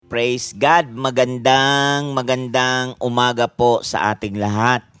Praise God. Magandang umaga po sa ating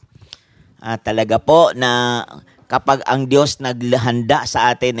lahat. Talaga po na kapag ang Diyos naghanda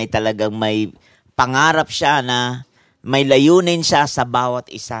sa atin ay talagang may pangarap siya na may layunin siya sa bawat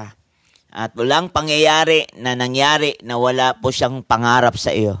isa. At walang pangyayari na nangyari na wala po siyang pangarap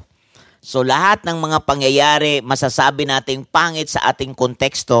sa iyo. So lahat ng mga pangyayari, masasabi nating pangit sa ating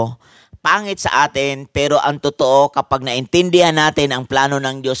konteksto, pangit sa atin, pero ang totoo kapag naintindihan natin ang plano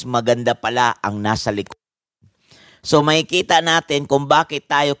ng Diyos, maganda pala ang nasa likod. So makikita natin kung bakit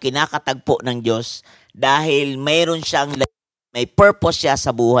tayo kinakatagpo ng Diyos dahil mayroon siyang, may purpose siya sa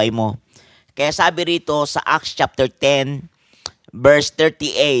buhay mo. Kaya sabi rito sa Acts chapter 10, verse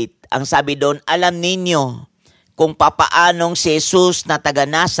 38, ang sabi doon, alam ninyo kung papaanong si Jesus na taga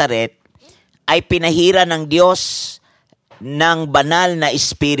Nazaret ay pinahiran ng Diyos ng banal na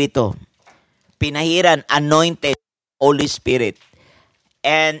Espiritu. Pinahiran, anointed, Holy Spirit.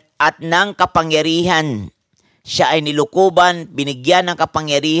 At ng kapangyarihan, siya ay nilukuban, binigyan ng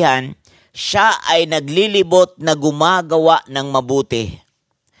kapangyarihan, siya ay naglilibot na gumagawa ng mabuti.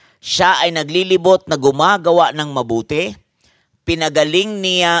 Siya ay naglilibot na gumagawa ng mabuti. Pinagaling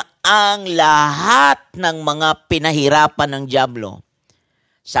niya ang lahat ng mga pinahirapan ng dyablo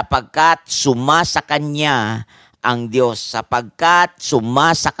sapagkat sumasa kanya ang Diyos. Sapagkat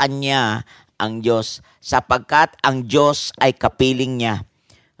sumasa kanya ang Diyos. Sapagkat ang Diyos ay kapiling niya.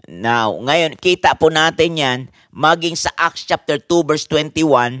 Now, ngayon, kita po natin yan, maging sa Acts chapter 2 verse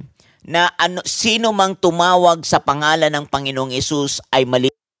 21, na sino mang tumawag sa pangalan ng Panginoong Hesus ay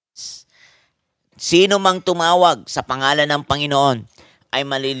maliligtas. Sino mang tumawag sa pangalan ng Panginoon ay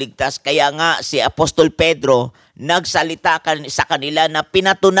maliligtas. Kaya nga si Apostol Pedro nagsalita sa kanila na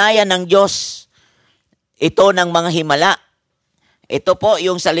pinatunayan ng Diyos ito ng mga himala. Ito po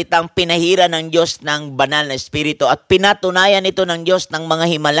yung salitang pinahira ng Diyos ng banal na Espiritu at pinatunayan ito ng Diyos ng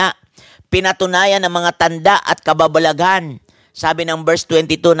mga himala. Pinatunayan ng mga tanda at kababalaghan. Sabi ng verse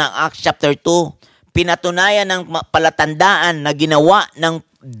 22 ng Acts chapter 2, pinatunayan ng palatandaan na ginawa ng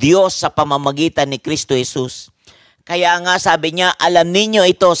Diyos sa pamamagitan ni Kristo Jesus. Kaya nga sabi niya, alam ninyo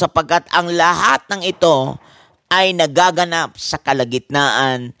ito sapagkat ang lahat ng ito ay nagaganap sa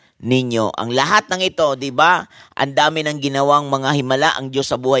kalagitnaan ninyo. Ang lahat ng ito, di ba? Ang dami ng ginawang mga himala ang Diyos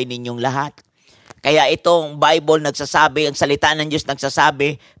sa buhay ninyong lahat. Kaya itong Bible nagsasabi, ang salita ng Diyos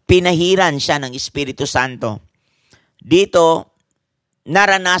nagsasabi, pinahiran siya ng Espiritu Santo. Dito,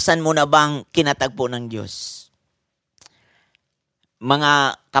 naranasan mo na bang kinatagpo ng Diyos?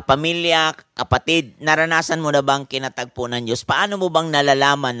 Mga kapamilya, kapatid, naranasan mo na bang kinatagpo ng Diyos? Paano mo bang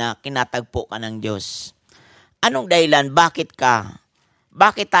nalalaman na kinatagpo ka ng Diyos? Anong dahilan? Bakit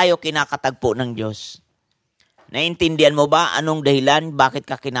tayo kinakatagpo ng Diyos? Naintindihan mo ba anong dahilan? Bakit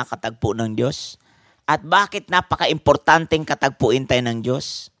ka kinakatagpo ng Diyos? At bakit napaka-importanteng katagpuin tayo ng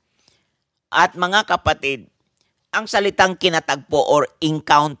Diyos? At mga kapatid, ang salitang kinatagpo or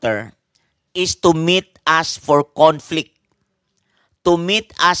encounter is to meet us for conflict. To meet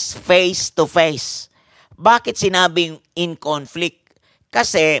us face to face. Bakit sinabing in conflict?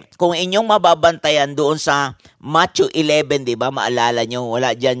 Kasi kung inyong mababantayan doon sa Matthew 11, 'di ba? Maalala nyo,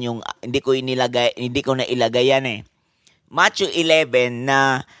 wala diyan yung hindi ko na ilagay yan eh. Matthew 11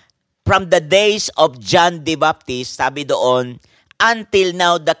 na from the days of John the Baptist, sabi doon, until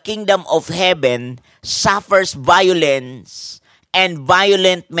now the kingdom of heaven suffers violence and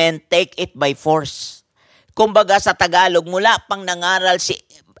violent men take it by force. Kumbaga sa Tagalog, mula pang nangaral si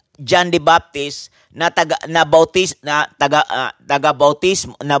John the Baptist na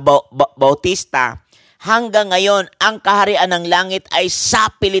bautista hanggang ngayon ang kaharian ng langit ay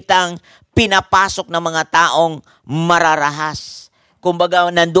sapilitang pinapasok ng mga taong mararahas.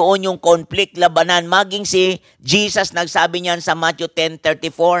 Kumbaga nandoon yung conflict, labanan. Maging si Jesus nagsabi niyan sa Matthew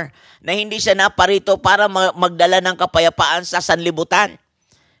 10:34 na hindi siya naparito para magdala ng kapayapaan sa sanlibutan.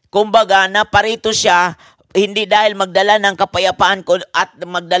 Kumbaga naparito siya hindi dahil magdala ng kapayapaan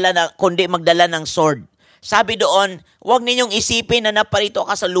kundi magdala ng sword. Sabi doon, huwag ninyong isipin na naparito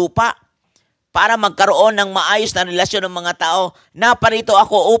ka sa lupa para magkaroon ng maayos na relasyon ng mga tao. Naparito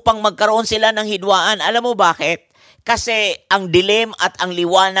ako upang magkaroon sila ng hidwaan. Alam mo bakit? Kasi ang dilim at ang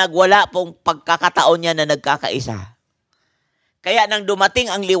liwanag, wala pong pagkakataon niya na nagkakaisa. Kaya nang dumating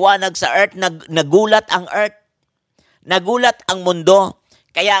ang liwanag sa earth, nagulat ang earth. Nagulat ang mundo.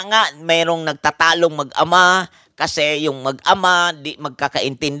 Kaya nga, mayroong nagtatalong mag-ama kasi yung mag-ama, di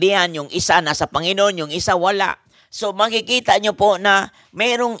magkakaintindihan, yung isa nasa Panginoon, yung isa wala. So makikita nyo po na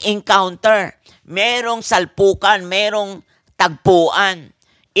mayroong encounter, mayroong salpukan, mayroong tagpuan.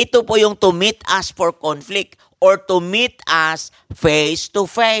 Ito po yung to meet us for conflict or to meet us face to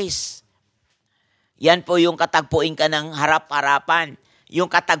face. Yan po yung katagpuin ka ng harap-harapan. yung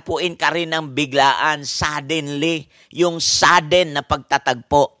katagpuin ka rin ng biglaan, suddenly, yung sudden na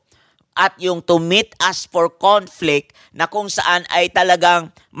pagtatagpo. At yung to meet us for conflict na kung saan ay talagang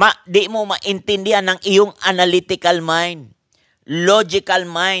di mo maintindihan ng iyong analytical mind, logical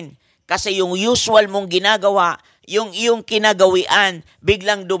mind. Kasi yung usual mong ginagawa, yung iyong kinagawian,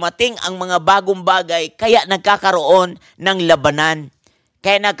 biglang dumating ang mga bagong bagay, kaya nagkakaroon ng labanan.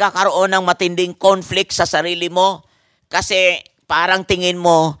 Kaya nagkakaroon ng matinding conflict sa sarili mo. Kasi parang tingin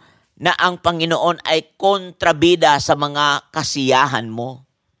mo na ang Panginoon ay kontrabida sa mga kasiyahan mo.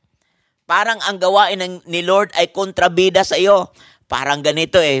 Parang ang gawain ni Lord ay kontrabida sa iyo. Parang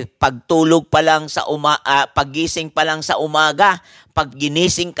ganito pagtulog pa lang paggising pa lang sa umaga, pag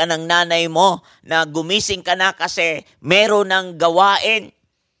ginising ka ng nanay mo, na gumising ka na kasi meron ng gawain.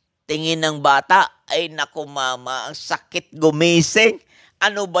 Tingin ng bata, ay naku mama, ang sakit gumising.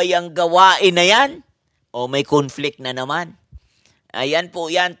 Ano ba yung gawain na yan? O may conflict na naman. Ayan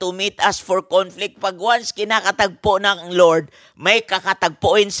po yan, to meet us for conflict. Pag once kinakatagpo ng Lord, may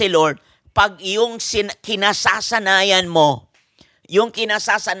kakatagpuin si Lord. Pag yung kinasasanayan mo,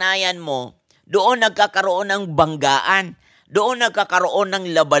 doon nagkakaroon ng banggaan, doon nagkakaroon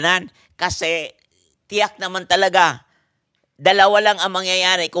ng labanan, kasi tiyak naman talaga, dalawa lang ang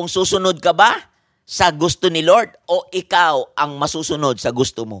mangyayari, kung susunod ka ba sa gusto ni Lord o ikaw ang masusunod sa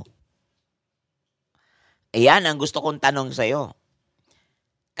gusto mo. Ayan ang gusto kong tanong sa iyo.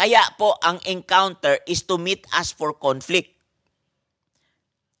 Kaya po ang encounter is to meet us for conflict.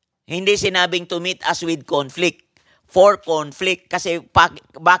 Hindi sinabing to meet us with conflict. For conflict. Kasi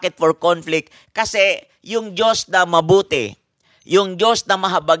bakit for conflict? Kasi yung Diyos na mabuti, yung Diyos na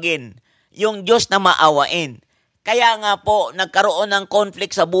mahabagin, yung Diyos na maawain. Kaya nga po, nagkaroon ng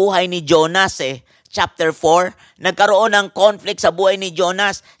conflict sa buhay ni Jonas chapter 4. Nagkaroon ng conflict sa buhay ni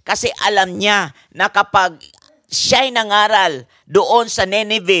Jonas kasi alam niya na kapag siya'y nangaral doon sa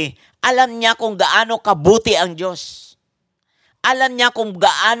Nineveh, alam niya kung gaano kabuti ang Diyos. Alam niya kung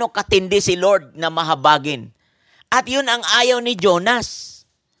gaano katindi si Lord na mahabagin. At yun ang ayaw ni Jonas.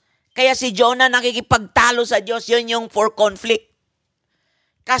 Kaya si Jonah nakikipagtalo sa Diyos, yun yung for conflict.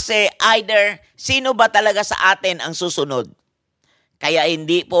 Kasi either, sino ba talaga sa atin ang susunod? Kaya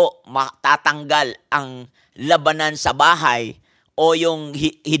hindi po matatanggal ang labanan sa bahay o yung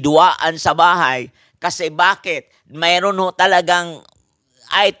hidwaan sa bahay. Kasi bakit? Mayroon talagang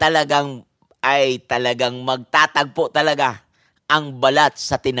magtatagpo talaga ang balat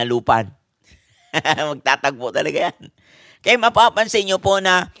sa tinalupan. Magtatagpo talaga yan. Kaya mapapansin nyo po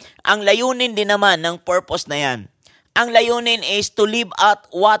na ang layunin din naman ng purpose na yan. Ang layunin is to live out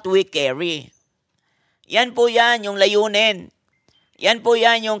what we carry. Yan po yan yung layunin. Yan po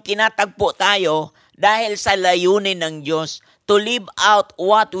yan yung kinatagpo tayo dahil sa layunin ng Diyos. To live out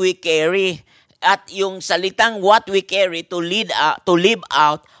what we carry. At yung salitang what we carry, to live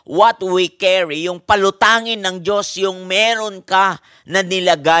out what we carry, yung palutangin ng Diyos, yung meron ka na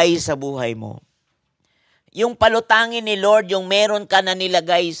nilagay sa buhay mo. Yung palutangin ni Lord, yung meron ka na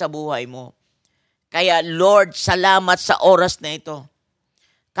nilagay sa buhay mo. Kaya Lord, salamat sa oras na ito.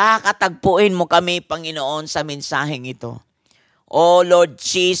 Kakatagpuin mo kami, Panginoon, sa mensaheng ito. O Lord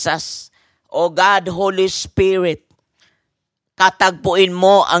Jesus, O God, Holy Spirit, katagpuin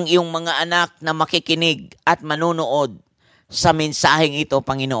mo ang iyong mga anak na makikinig at manunood sa mensaheng ito,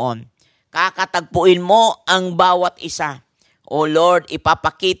 Panginoon. Kakatagpuin mo ang bawat isa. O Lord,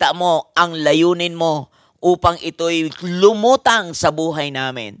 ipapakita mo ang layunin mo upang ito'y lumutang sa buhay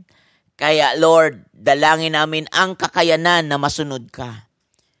namin. Kaya Lord, dalangin namin ang kakayanan na masunod ka.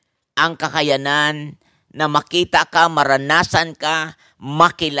 Ang kakayanan na makita ka, maranasan ka,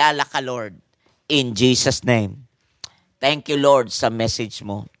 makilala ka, Lord. In Jesus' name. Thank you, Lord, sa message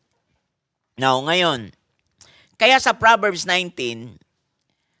mo. Now, ngayon, kaya sa Proverbs 19,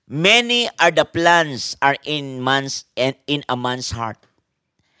 many are the plans are in a man's heart.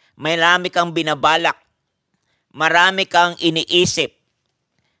 Marami kang binabalak, marami kang iniisip,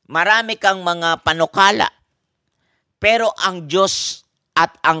 marami kang mga panukala, pero ang Diyos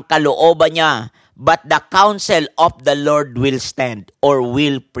at ang kalooban niya, but the counsel of the Lord will stand or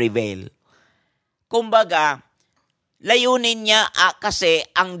will prevail. Kumbaga, layunin niya kasi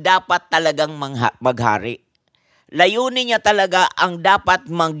ang dapat talagang maghari. Layunin niya talaga ang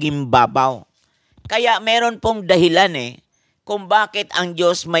dapat magimbabaw. Kaya meron pong dahilan kung bakit ang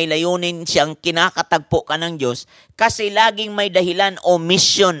Diyos may layunin siyang kinakatagpo ka ng Diyos, kasi laging may dahilan o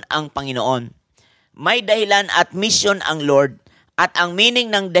mission ang Panginoon. May dahilan at mission ang Lord, at ang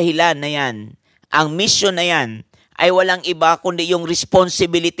meaning ng dahilan na yan, ang mission na yan, ay walang iba kundi yung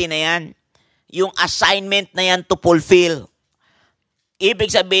responsibility na yan, yung assignment na yan to fulfill.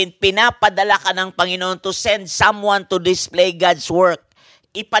 Ibig sabihin, pinapadala ka ng Panginoon to send someone to display God's work.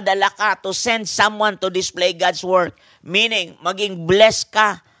 ipadala ka to send someone to display God's work. Meaning, maging blessed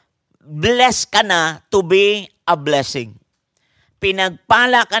ka. Blessed ka na to be a blessing.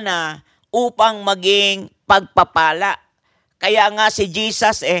 Pinagpala ka na upang maging pagpapala. Kaya nga si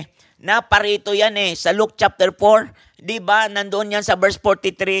Jesus naparito yan sa Luke chapter 4. Diba, nandoon yan sa verse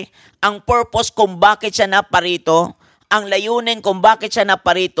 43. Ang purpose kung bakit siya naparito, ang layunin kung bakit siya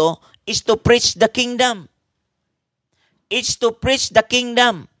naparito, is to preach the kingdom. It's to preach the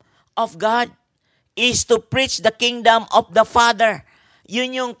kingdom of God. Is to preach the kingdom of the Father.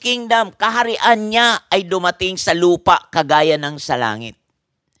 Yun yung kingdom, kaharian niya ay dumating sa lupa kagaya ng sa langit.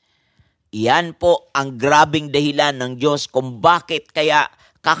 Yan po ang grabing dahilan ng Diyos kung bakit kaya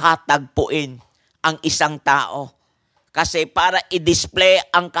kakatagpuin ang isang tao. Kasi para i-display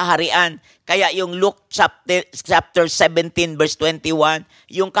ang kaharian. Kaya yung Luke chapter 17 verse 21,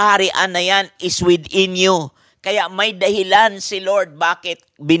 yung kaharian na yan is within you. Kaya may dahilan si Lord bakit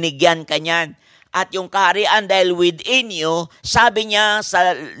binigyan ka niyan. At yung kaharian dahil within you, sabi niya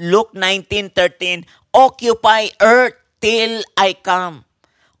sa Luke 19:13, occupy earth till I come.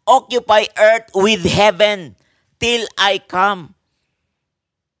 Occupy earth with heaven till I come.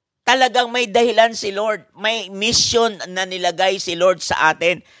 Talagang may dahilan si Lord. May mission na nilagay si Lord sa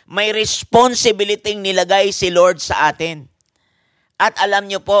atin. May responsibility nilagay si Lord sa atin. At alam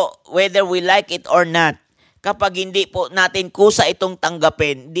niyo po, whether we like it or not, kapag hindi po natin kusa itong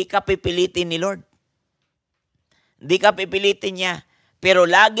tanggapin, di ka pipilitin ni Lord. Di ka pipilitin niya. Pero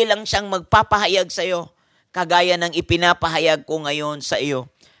lagi lang siyang magpapahayag sa iyo, kagaya ng ipinapahayag ko ngayon sa iyo.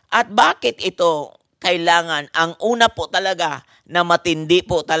 At bakit ito kailangan? Ang una po talaga, na matindi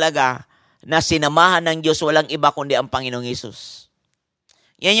po talaga, na sinamahan ng Diyos, walang iba kundi ang Panginoong Hesus.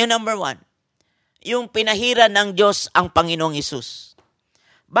 Yan yung number 1. Yung pinahiran ng Diyos ang Panginoong Hesus.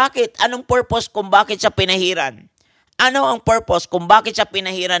 Bakit? Anong purpose kung bakit siya pinahiran? Ano ang purpose kung bakit siya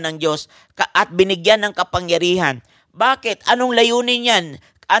pinahiran ng Diyos at binigyan ng kapangyarihan? Bakit? Anong layunin yan?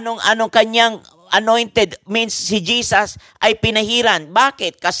 Anong kanyang anointed means si Jesus ay pinahiran?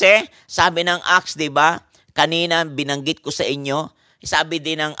 Bakit? Kasi sabi ng Acts, di ba? Kanina binanggit ko sa inyo. Sabi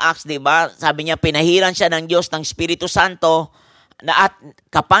din ng Acts, di ba? Sabi niya pinahiran siya ng Diyos ng Espiritu Santo na at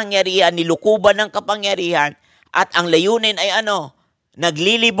kapangyarihan, nilukuban ng kapangyarihan, at ang layunin ay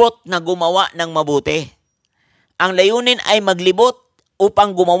naglilibot na gumawa ng mabuti. Ang layunin ay maglibot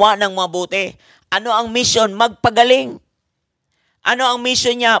upang gumawa ng mabuti. Ano ang mission? Magpagaling. Ano ang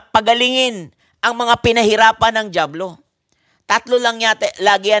mission niya? Pagalingin ang mga pinahirapan ng dyablo. Tatlo lang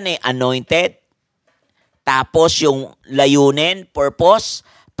lagi yan anointed, tapos yung layunin, purpose,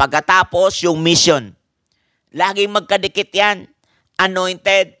 pagkatapos yung mission. Laging magkadikit yan.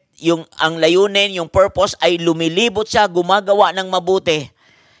 Anointed, ang layunin, yung purpose ay lumilibot siya, gumagawa ng mabuti.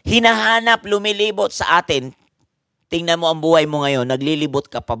 Hinahanap, lumilibot sa atin. Tingnan mo ang buhay mo ngayon, naglilibot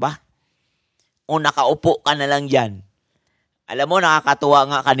ka pa ba? O nakaupo ka na lang dyan? Alam mo, nakakatuwa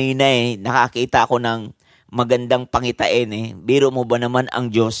nga kanina nakakita ako ng magandang pangitain Biro mo ba naman ang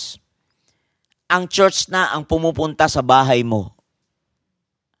Diyos? Ang church na ang pumupunta sa bahay mo.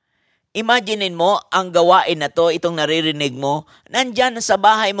 Imaginein mo, ang gawain na to, itong naririnig mo, nandyan sa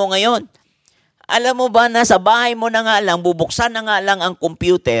bahay mo ngayon. Alam mo ba na sa bahay mo na nga lang, bubuksan na nga lang ang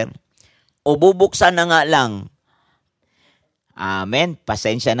computer, o bubuksan na nga lang. Amen.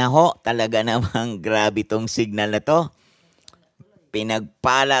 Pasensya na ho. Talaga namang grabe tong signal na to.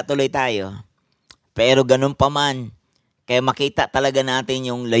 Pinagpala tuloy tayo. Pero ganun pa man, kaya makita talaga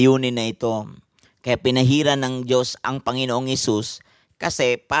natin yung layunin na ito. Kaya pinahiran ng Diyos ang Panginoong Hesus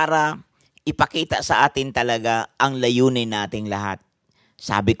kasi para ipakita sa atin talaga ang layunin nating lahat.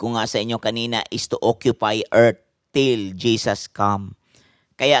 Sabi ko nga sa inyo kanina is to occupy earth till Jesus come.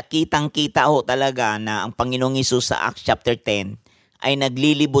 Kaya kitang-kita ho talaga na ang Panginoong Hesus sa Acts chapter 10 ay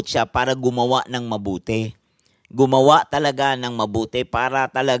naglilibot siya para gumawa ng mabuti. Gumawa talaga ng mabuti para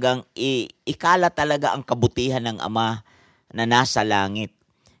talagang ikala talaga ang kabutihan ng Ama na nasa langit.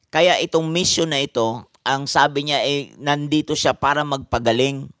 Kaya itong mission na ito, ang sabi niya nandito siya para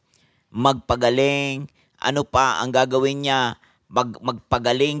magpagaling. Magpagaling, ano pa ang gagawin niya?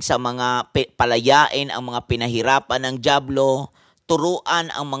 Magpagaling sa mga palayain ang mga pinahirapan ng dyablo, turuan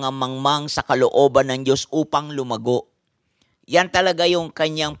ang mga mangmang sa kalooban ng Diyos upang lumago. Yan talaga yung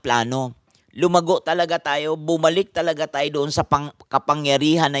kanyang plano. Lumago talaga tayo, bumalik talaga tayo doon sa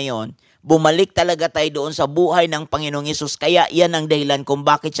kapangyarihan na yon. Bumalik talaga tayo doon sa buhay ng Panginoong Hesus. Kaya yan ang dahilan kung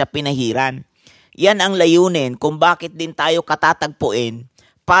bakit siya pinahiran. Yan ang layunin kung bakit din tayo katatagpuin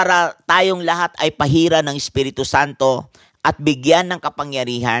para tayong lahat ay pahira ng Espiritu Santo at bigyan ng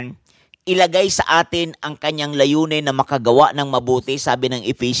kapangyarihan. Ilagay sa atin ang kanyang layunin na makagawa ng mabuti, sabi ng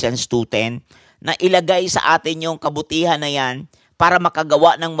Ephesians 2:10, na ilagay sa atin yung kabutihan na yan para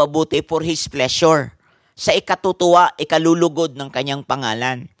makagawa ng mabuti for His pleasure, sa ikatutuwa, ikalulugod ng kanyang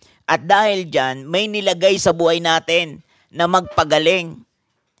pangalan. At dahil dyan, may nilagay sa buhay natin na magpagaling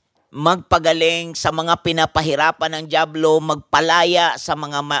sa mga pinapahirapan ng dyablo, magpalaya sa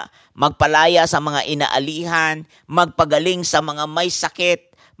mga inaalihan, magpagaling sa mga may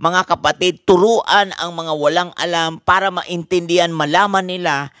sakit. Mga kapatid, turuan ang mga walang alam para maintindihan, malaman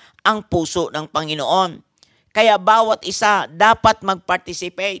nila ang puso ng Panginoon. Kaya bawat isa dapat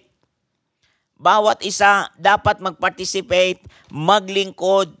mag-participate.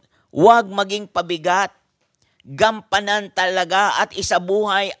 Maglingkod, huwag maging pabigat. Gampanan talaga at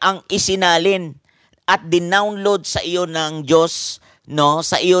isabuhay ang isinalin at dinownload sa iyo ng Diyos, no,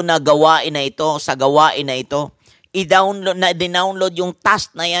 sa iyo na gawain na ito, sa gawain na ito. Dinownload yung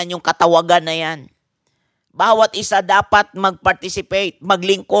task na yan, yung katawagan na yan. Bawat isa dapat mag-participate,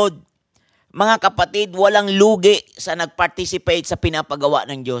 maglingkod. Mga kapatid, walang lugi sa nag-participate sa pinapagawa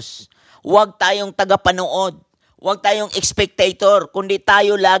ng Diyos. Huwag tayong tagapanood, huwag tayong spectator, kundi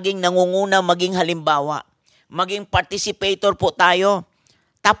tayo laging nangunguna maging halimbawa. Maging participator po tayo.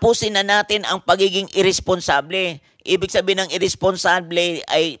 Tapusin na natin ang pagiging irresponsable. Ibig sabihin ng irresponsable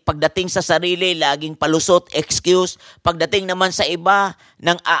ay pagdating sa sarili, laging palusot, excuse. Pagdating naman sa iba,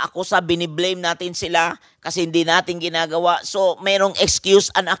 nang aakusa, biniblame natin sila kasi hindi natin ginagawa. So, merong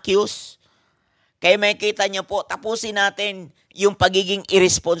excuse and accuse. Kaya may kita niyo po, tapusin natin yung pagiging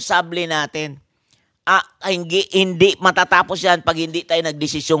irresponsable natin. Hindi matatapos yan pag hindi tayo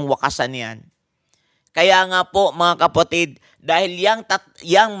nagdesisyong wakasan yan. Kaya nga po mga kapatid, dahil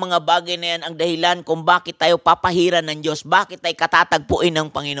yang mga bagay na yan ang dahilan kung bakit tayo papahiran ng Diyos, bakit tayo katatagpuin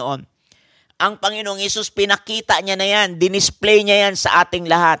ng Panginoon. Ang Panginoong Hesus, pinakita niya na yan, dinisplay niya yan sa ating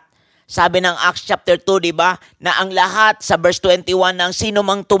lahat. Sabi ng Acts chapter 2, di ba, na ang lahat sa verse 21 ng sino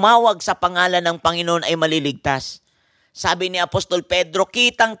mang tumawag sa pangalan ng Panginoon ay maliligtas. Sabi ni Apostol Pedro,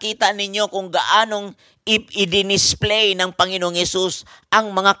 kitang-kita ninyo kung gaanong i-display ng Panginoong Hesus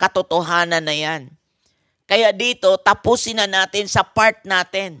ang mga katotohanan na yan. Kaya dito, tapusin na natin sa part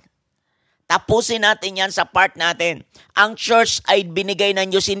natin. Tapusin natin yan sa part natin. Ang church ay binigay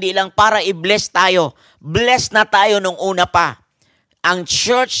ng Diyos hindi lang para i-bless tayo. Bless na tayo nung una pa. Ang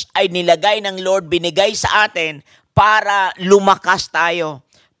church ay nilagay ng Lord, binigay sa atin para lumakas tayo.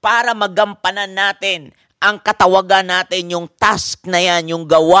 Para magampanan natin ang katawagan natin, yung task na yan, yung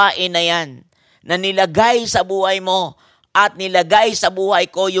gawain na yan, na nilagay sa buhay mo. At nilagay sa buhay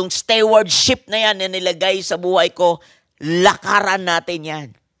ko, yung stewardship na yan na nilagay sa buhay ko, lakaran natin yan.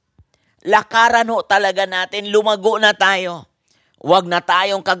 Lakaran ho talaga natin, lumago na tayo. Huwag na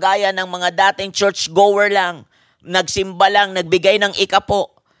tayong kagaya ng mga dating churchgoer lang, nagsimba lang, nagbigay ng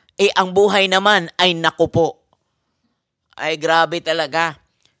ikapo. Ang buhay naman ay naku po. Ay grabe talaga.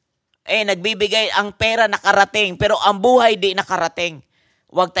 Nagbibigay ang pera nakarating, pero ang buhay di nakarating.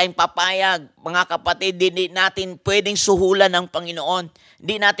 Huwag tayong papayag, mga kapatid, hindi natin pwedeng suhulan ng Panginoon.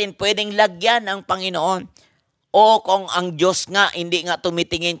 Hindi natin pwedeng lagyan ng Panginoon. O kung ang Diyos nga, hindi nga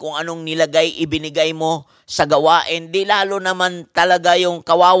tumitingin kung anong nilagay, ibinigay mo sa gawain, di lalo naman talaga yung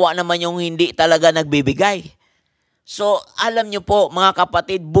kawawa naman yung hindi talaga nagbibigay. So, alam nyo po, mga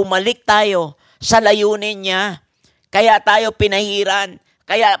kapatid, bumalik tayo sa layunin niya. Kaya tayo pinahiran.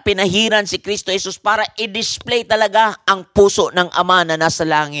 Kaya pinahiran si Kristo Jesus para i-display talaga ang puso ng Ama na nasa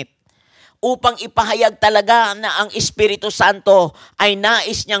langit. Upang ipahayag talaga na ang Espiritu Santo ay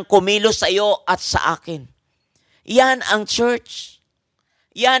nais niyang kumilos sa iyo at sa akin. Yan ang church.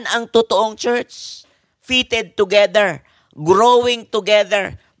 Yan ang totoong church. Fitted together, growing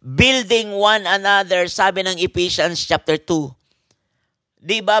together, building one another, sabi ng Ephesians chapter 2.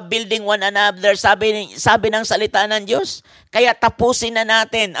 Diba, building one another, sabi ng salita ng Diyos. Kaya tapusin na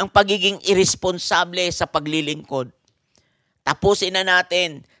natin ang pagiging irresponsable sa paglilingkod. Tapusin na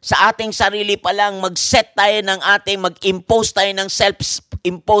natin. Sa ating sarili pa lang, mag-set tayo ng mag-impose tayo ng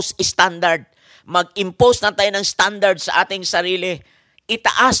self-imposed standard. Mag-impose na tayo ng standard sa ating sarili.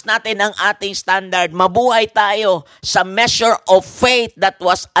 Itaas natin ang ating standard. Mabuhay tayo sa measure of faith that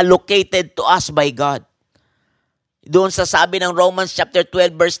was allocated to us by God. Doon sa sabi ng Romans chapter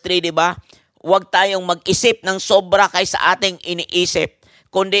 12 verse 3, di ba? Huwag tayong mag-isip ng sobra kaysa ating iniisip,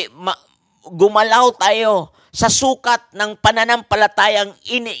 kundi gumalaw tayo sa sukat ng pananampalatayang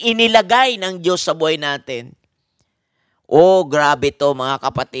inilagay ng Diyos sa buhay natin. Oh, grabe to mga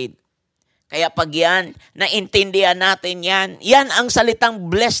kapatid. Kaya pag yan, naintindihan natin yan, yan ang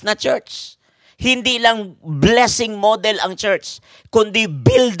salitang blessed na church. Hindi lang blessing model ang church, kundi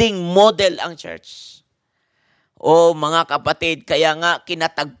building model ang church. Oh, mga kapatid, kaya nga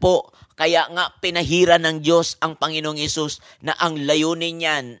kinatagpo, kaya nga pinahiran ng Diyos ang Panginoong Hesus na ang layunin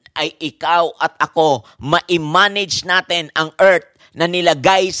niyan ay ikaw at ako, ma-manage natin ang earth, na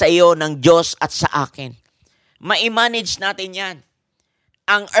nilagay sa iyo ng Diyos at sa akin. Ma-manage natin yan.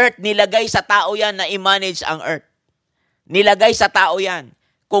 Ang earth, nilagay sa tao yan na i-manage ang earth. Nilagay sa tao yan.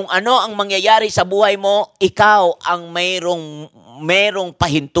 Kung ano ang mangyayari sa buhay mo, ikaw ang mayroong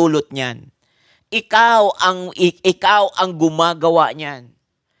pahintulot niyan. Ikaw ang gumagawa niyan.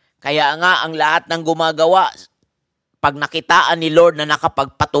 Kaya nga, ang lahat ng gumagawa, pag nakitaan ni Lord na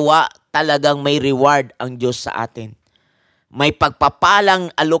nakapagpatuwa, talagang may reward ang Diyos sa atin. May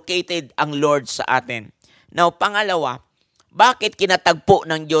pagpapalang allocated ang Lord sa atin. Now, pangalawa, bakit kinatagpo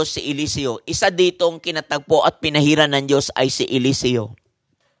ng Diyos si Eliseo? Isa ditong kinatagpo at pinahiran ng Diyos ay si Eliseo.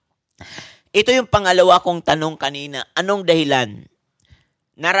 Ito yung pangalawa kong tanong kanina. Anong dahilan?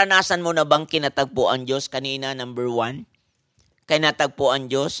 Naranasan mo na bang kinatagpo ang Diyos kanina? Number 1, kinatagpo ang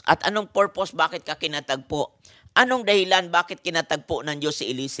Diyos. At anong purpose? Bakit ka kinatagpo? Anong dahilan? Bakit kinatagpo ng Diyos si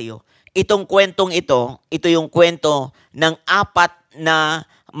Eliseo? Itong kwentong ito yung kwento ng 4 na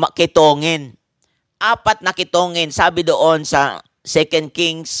kitongin. 4 na kitongin. Sabi doon sa 2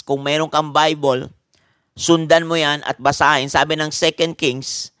 Kings, kung mayroon kang Bible, sundan mo yan at basahin. Sabi ng 2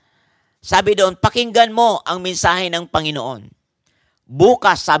 Kings, sabi doon, pakinggan mo ang mensahe ng Panginoon.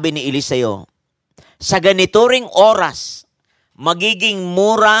 Bukas, sabi ni Eliseo, sa ganito ring oras, magiging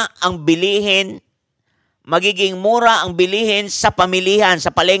mura ang bilihin sa pamilihan, sa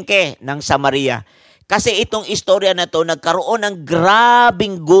palengke ng Samaria. Kasi itong istorya na to, nagkaroon ng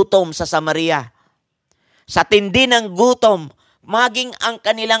grabing gutom sa Samaria. Sa tindi ng gutom, maging ang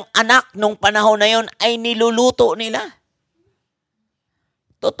kanilang anak nung panahon na yon ay niluluto nila.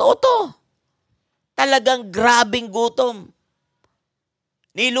 Totoo to. Talagang grabing gutom.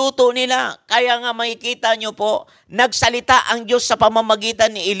 Niluto nila. Kaya nga makikita nyo po, nagsalita ang Diyos sa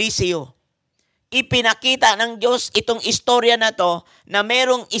pamamagitan ni Eliseo. Ipinakita ng Diyos itong istorya na to na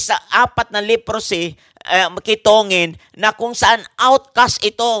merong 4 na leprosy, kitongin, na kung saan outcast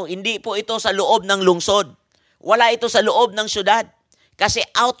ito. Hindi po ito sa loob ng lungsod. Wala ito sa loob ng syudad. Kasi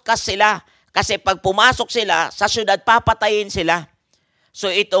outcast sila. Kasi pag pumasok sila sa syudad, papatayin sila. So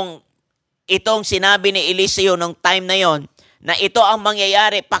itong sinabi ni Eliseo nung time na yon, na ito ang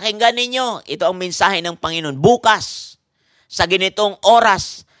mangyayari, pakinggan ninyo, ito ang mensahe ng Panginoon. Bukas, sa ganitong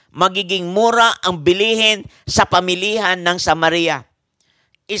oras, magiging mura ang bilihin sa pamilihan ng Samaria.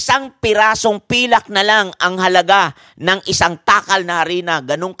 1 pirasong pilak na lang ang halaga ng 1 takal na harina,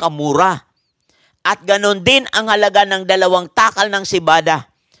 ganun kamura. At ganun din ang halaga ng 2 takal ng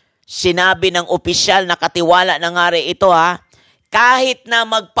sibada. Sinabi ng opisyal na katiwala ng hari ito kahit na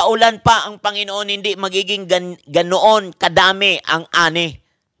magpaulan pa ang Panginoon, hindi magiging ganoon kadami ang ani.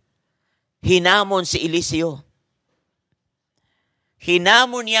 Hinamon si Eliseo.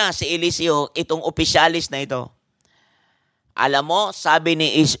 Hinamon niya si Eliseo, itong opisyalis na ito. Alam mo, sabi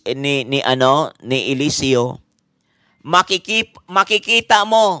ni Eliseo, makikita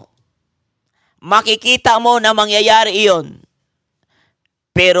mo na mangyayari iyon.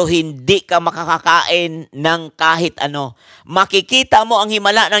 Pero hindi ka makakakain ng kahit ano. Makikita mo ang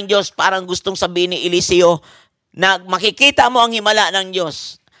himala ng Diyos, parang gustong sabihin ni Eliseo, na makikita mo ang himala ng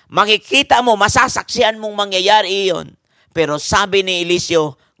Diyos. Makikita mo, masasaksihan mong mangyayari iyon. Pero sabi ni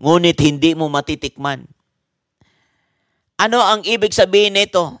Eliseo, ngunit hindi mo matitikman. Ano ang ibig sabihin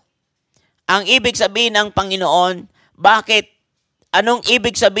nito? Ang ibig sabihin ng Panginoon, bakit? Anong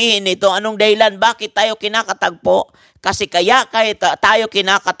ibig sabihin nito? Anong dahilan? Bakit tayo kinakatagpo? Kasi kaya tayo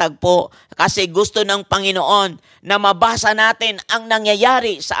kinakatagpo kasi gusto ng Panginoon na mabasa natin ang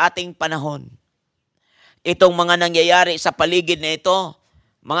nangyayari sa ating panahon. Itong mga nangyayari sa paligid na ito,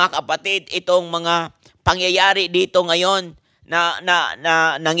 mga kapatid, itong mga pangyayari dito ngayon na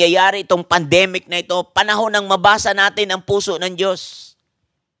nangyayari itong pandemic na ito, panahon ng mabasa natin ang puso ng Diyos.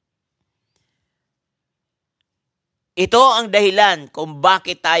 Ito ang dahilan kung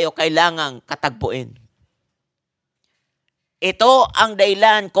bakit tayo kailangang katagpuin. Ito ang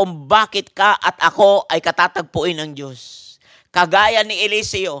dahilan kung bakit ka at ako ay katatagpuin ng Diyos. Kagaya ni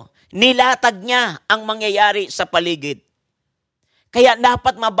Eliseo, nilatag niya ang mangyayari sa paligid. Kaya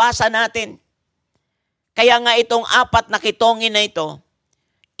dapat mabasa natin. Kaya nga itong 4 na kitongin na ito,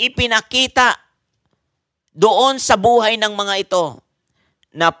 ipinakita doon sa buhay ng mga ito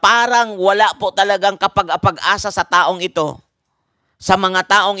na parang wala po talagang kapag-asa sa taong ito. Sa mga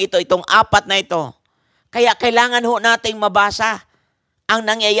taong ito, itong 4 na ito. Kaya kailangan ho nating mabasa ang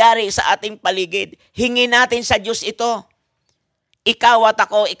nangyayari sa ating paligid. Hingin natin sa Diyos ito. Ikaw at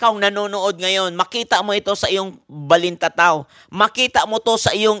ako, ikaw nanonood ngayon, makita mo ito sa iyong balintataw. Makita mo to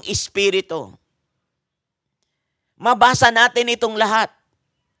sa iyong espiritu. Mabasa natin itong lahat.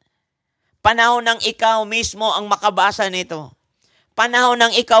 Panahon ng ikaw mismo ang makabasa nito. Panahon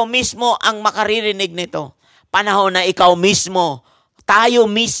ng ikaw mismo ang makaririnig nito. Panahon na ikaw mismo tayo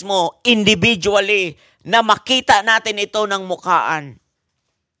mismo, individually, na makita natin ito ng mukhaan.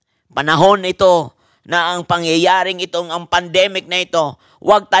 Panahon ito na ang pangyayaring itong ang pandemic na ito,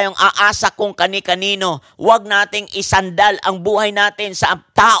 huwag tayong aasa kung kani-kanino. Huwag nating isandal ang buhay natin sa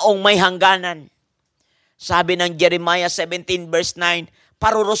taong may hangganan. Sabi ng Jeremiah 17 verse 9,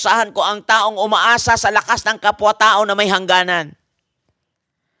 parurusahan ko ang taong umaasa sa lakas ng kapwa-tao na may hangganan.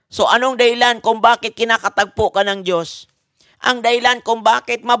 So anong dahilan kung bakit kinakatagpo ka ng Diyos? Ang dahilan kung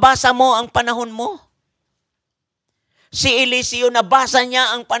bakit mabasa mo ang panahon mo. Si Eliseo, nabasa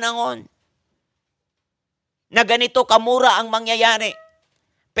niya ang panahon na ganito kamura ang mangyayari.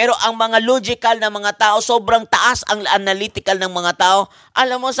 Pero ang mga logical na mga tao, sobrang taas ang analytical ng mga tao.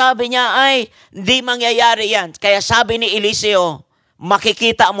 Alam mo, sabi niya, ay, hindi mangyayari yan. Kaya sabi ni Eliseo,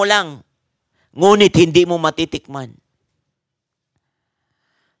 makikita mo lang, ngunit hindi mo matitikman.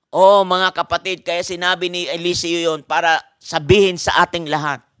 Oh, mga kapatid, kaya sinabi ni Eliseo yon para sabihin sa ating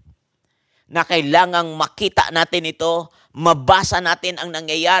lahat na kailangang makita natin ito, mabasa natin ang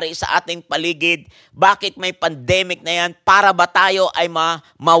nangyayari sa ating paligid. Bakit may pandemic na yan? Para ba tayo ay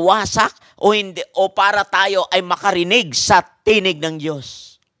mawasak o hindi, o para tayo ay makarinig sa tinig ng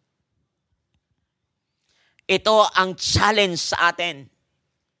Diyos? Ito ang challenge sa atin.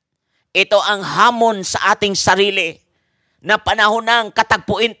 Ito ang hamon sa ating sarili na panahon ng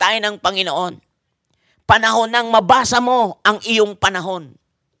katagpuin tayo ng Panginoon. Panahon ng mabasa mo ang iyong panahon.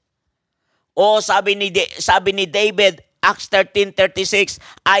 O sabi ni David, Acts 13:36,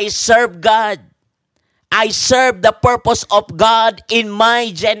 I serve God. I serve the purpose of God in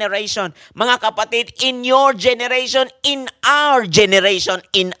my generation. Mga kapatid, in your generation, in our generation,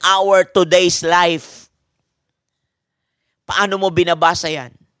 in our today's life. Paano mo binabasa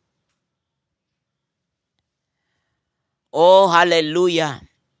yan? Oh, hallelujah.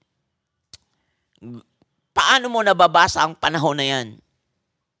 Paano mo nababasa ang panahon na yan?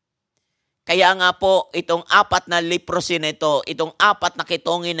 Kaya nga po, itong 4 na leprosy na ito, itong 4 na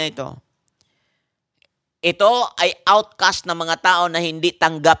kitongin na ito ay outcast na mga tao na hindi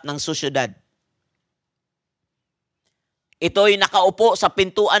tanggap ng sosyudad. Ito'y nakaupo sa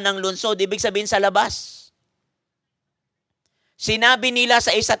pintuan ng lungsod, ibig sabihin sa labas. Sinabi nila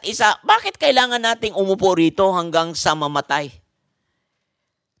sa isa't isa, bakit kailangan nating umupo rito hanggang sa mamatay?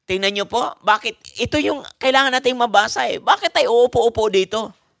 Tingnan niyo po, bakit? Ito yung kailangan nating mabasa eh. Bakit tayo uupo-upo dito?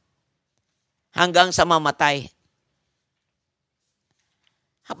 Hanggang sa mamatay.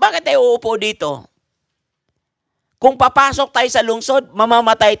 Bakit tayo uupo dito? Kung papasok tayo sa lungsod,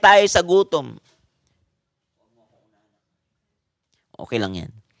 mamamatay tayo sa gutom. Okay lang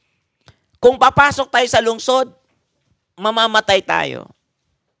yan. Kung papasok tayo sa lungsod, mamamatay tayo.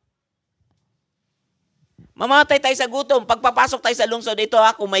 Mamamatay tayo sa gutom. Pagpapasok tayo sa lungsod, ito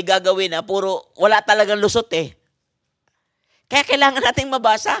kung may gagawin puro wala talagang lusot eh. Kaya kailangan nating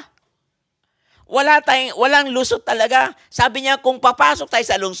mabasa. Walang lusot talaga. Sabi niya, kung papasok tayo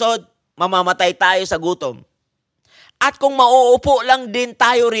sa lungsod, mamamatay tayo sa gutom. At kung mauupo lang din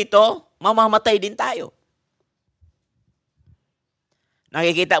tayo rito, mamamatay din tayo.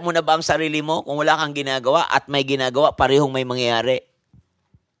 Nakikita mo na ba ang sarili mo kung wala kang ginagawa at may ginagawa, parehong may mangyayari?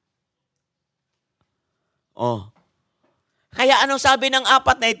 Oh. Kaya anong sabi ng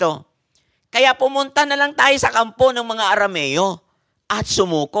 4 na ito? Kaya pumunta na lang tayo sa kampo ng mga Arameo at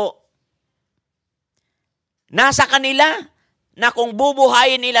sumuko. Nasa kanila na kung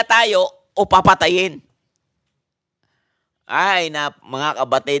bubuhayin nila tayo o papatayin. Ay, mga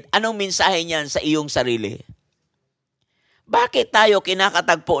kapatid, anong mensahe niyan sa iyong sarili? Bakit tayo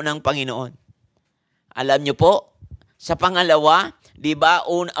kinakatagpo ng Panginoon? Alam niyo po, sa pangalawa, di ba,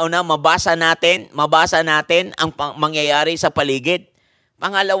 una mabasa natin ang mangyayari sa paligid.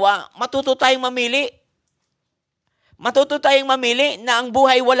 Pangalawa, matuto tayong mamili. Matuto tayong mamili na ang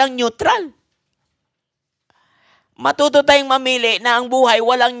buhay walang neutral. Matuto tayong mamili na ang buhay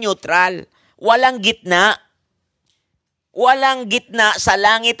walang neutral. Walang gitna. Walang gitna sa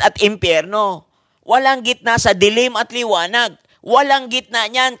langit at impyerno. Walang gitna sa dilim at liwanag. Walang gitna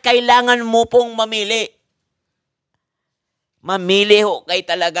niyan. Kailangan mo pong mamili. Mamili ho kayo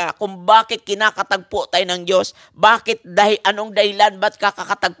talaga kung bakit kinakatagpo tayo ng Diyos. Anong dahilan ba't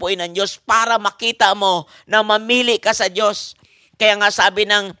kakatagpuin ng Diyos? Para makita mo na mamili ka sa Diyos. Kaya nga sabi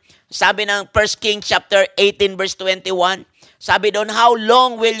ng 1 Kings chapter 18 verse 21, sabi doon, how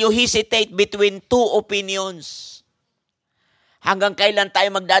long will you hesitate between two opinions? Hanggang kailan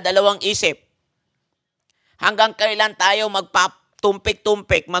tayo magdadalawang isip? Hanggang kailan tayo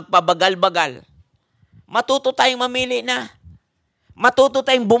magpatumpik-tumpik, magpabagal-bagal? Matuto tayong mamili na. Matuto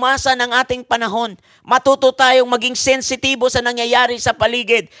tayong bumasa ng ating panahon. Matuto tayong maging sensitibo sa nangyayari sa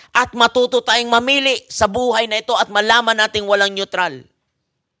paligid. At matuto tayong mamili sa buhay na ito at malaman nating walang neutral.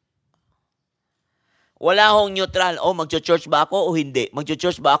 Wala hong neutral. O, magcho-church ba ako o hindi?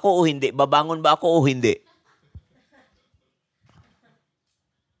 Magcho-church ba ako o hindi? Babangon ba ako o hindi?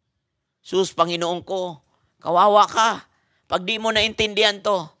 Sus, Panginoon ko, kawawa ka. Pag di mo naintindihan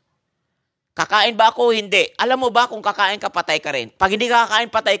to, kakain ba ako o hindi? Alam mo ba kung kakain ka, patay ka rin? Pag hindi ka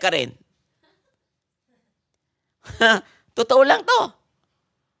kakain, patay ka rin. Totoo lang to.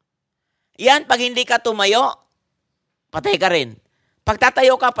 Yan, pag hindi ka tumayo, patay ka rin. Pag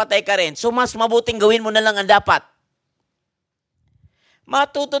tatayo ka, patay ka rin. So, mas mabuting gawin mo na lang ang dapat.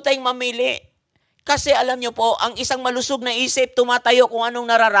 Matuto tayong mamili. Kasi alam nyo po, ang isang malusog na isip, tumatayo kung anong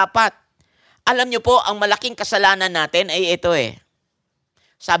nararapat. Alam nyo po, ang malaking kasalanan natin ay ito eh.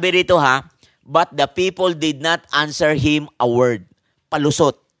 Sabi rito ha, but the people did not answer him a word.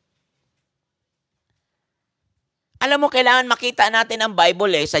 Palusot. Alam mo, kailangan makita natin ang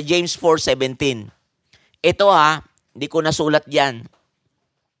Bible sa James 4:17. Ito ha, hindi ko nasulat yan.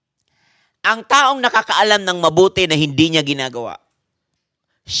 Ang taong nakakaalam ng mabuti na hindi niya ginagawa,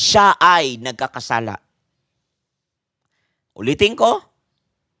 siya ay nagkakasala. Ulitin ko.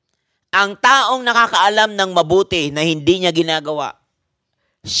 Ang taong nakakaalam ng mabuti na hindi niya ginagawa,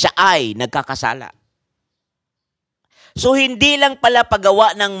 siya ay nagkakasala. So, hindi lang pala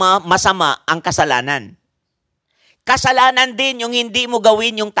paggawa ng masama ang kasalanan. Kasalanan din yung hindi mo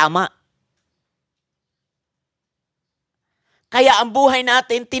gawin yung tama. Kaya ang buhay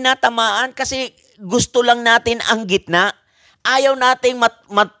natin tinatamaan kasi gusto lang natin ang gitna. Ayaw nating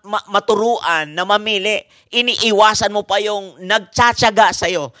maturuan na mamili. Iniiwasan mo pa yung nagtsatsaga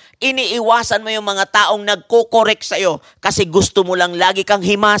sa'yo. Iniiwasan mo yung mga taong nagko-correct sa'yo kasi gusto mo lang lagi kang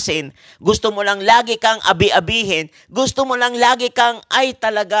himasin. Gusto mo lang lagi kang abi-abihin. Gusto mo lang lagi kang, ay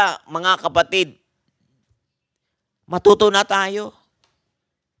talaga, mga kapatid, matuto na tayo.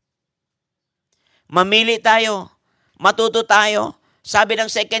 Mamili tayo. Matuto tayo. Sabi ng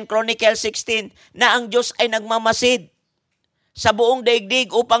 2 Chronicles 16 na ang Diyos ay nagmamasid sa buong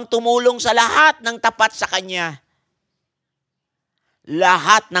daigdig upang tumulong sa lahat ng tapat sa Kanya.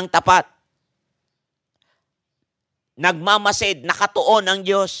 Lahat ng tapat. Nagmamasid, nakatuon ang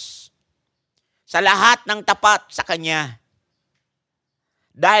Diyos sa lahat ng tapat sa Kanya.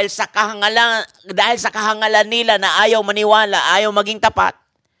 Dahil sa kahangalan nila na ayaw maniwala, ayaw maging tapat.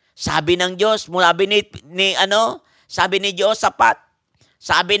 Sabi ng Diyos, sabi ni Diyos sapat.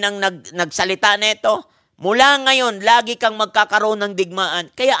 Sabi ng nagsalita nito, mula ngayon, lagi kang magkakaroon ng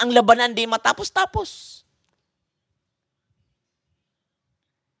digmaan. Kaya ang labanan di matapos-tapos.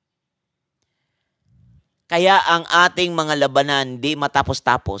 Kaya ang ating mga labanan di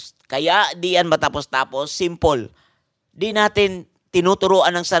matapos-tapos. Kaya di yan matapos-tapos, simple. Di natin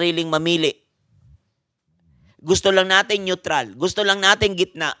tinuturuan ang sariling mamili. Gusto lang natin neutral. Gusto lang natin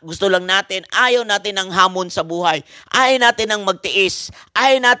gitna. Gusto lang natin, ayaw natin ng hamon sa buhay. Ayaw natin ng magtiis.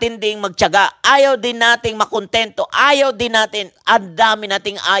 Ayaw natin ding magtiyaga. Ayaw din nating makontento. Ayaw din natin, ang dami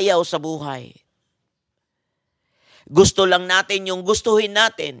nating ayaw sa buhay. Gusto lang natin yung gustuhin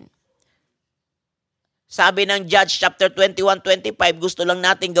natin. Sabi ng Judge chapter 21:25, gusto lang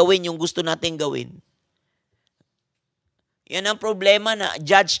natin gawin yung gusto natin gawin. Yan ang problema na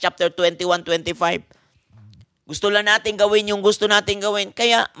Judge chapter 21:25. Gusto lang natin gawin yung gusto natin gawin.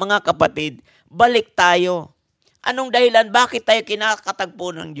 Kaya, mga kapatid, balik tayo. Anong dahilan? Bakit tayo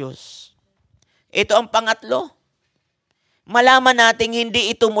kinakatagpo ng Diyos? Ito ang pangatlo. Malaman natin hindi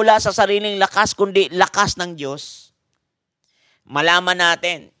ito mula sa sariling lakas, kundi lakas ng Diyos. Malaman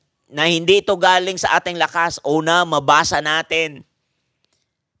natin na hindi ito galing sa ating lakas. Una, mabasa natin.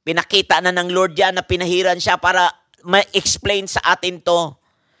 Pinakita na ng Lord yan na pinahiran siya para ma-explain sa atin to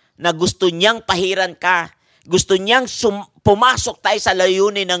na gusto niyang pahiran ka. Gusto niyang pumasok tayo sa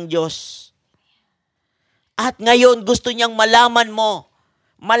layunin ng Diyos. At ngayon, gusto niyang malaman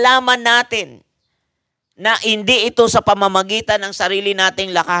natin na hindi ito sa pamamagitan ng sarili nating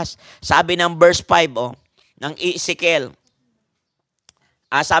lakas. Sabi ng verse 5 ng Ezekiel.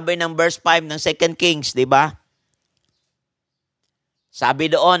 Sabi ng verse 5 ng 2 Kings, di ba? Sabi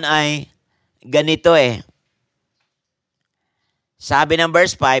doon ay ganito Sabi ng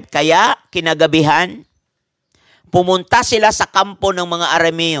verse 5, kaya kinagabihan, pumunta sila sa kampo ng mga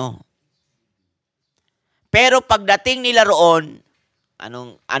Arameo. Pero pagdating nila roon,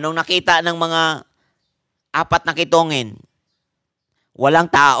 anong nakita ng mga apat na kitongin?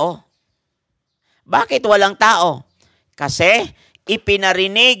 Walang tao. Bakit walang tao? Kasi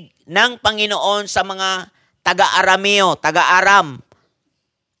ipinarinig ng Panginoon sa mga taga-Arameo, taga-Aram,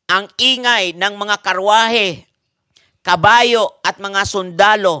 ang ingay ng mga karwahe, kabayo at mga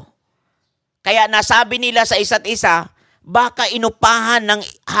sundalo. Kaya nasabi nila sa isa't isa, baka inupahan ng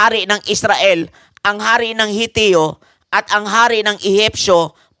hari ng Israel, ang hari ng Hiteo at ang hari ng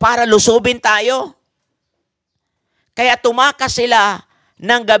Ehipsyo para lusubin tayo. Kaya tumakas sila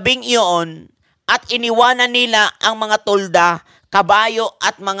ng gabing iyon at iniwanan nila ang mga tulda, kabayo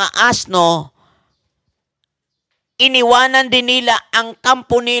at mga asno. Iniwanan din nila ang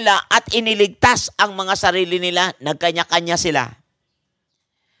kampo nila at iniligtas ang mga sarili nila. Nagkanya-kanya sila.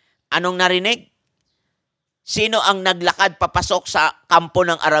 Anong narinig? Sino ang naglakad papasok sa kampo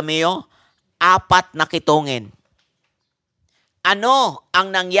ng Arameo? 4 na kitongin. Ano ang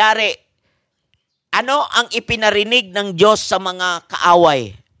nangyari? Ano ang ipinarinig ng Diyos sa mga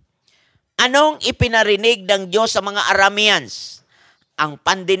kaaway? Anong ipinarinig ng Diyos sa mga Arameans? Ang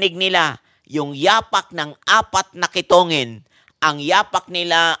pandinig nila, yung yapak ng 4 na kitongin, ang yapak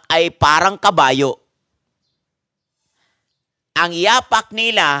nila ay parang kabayo. Ang yapak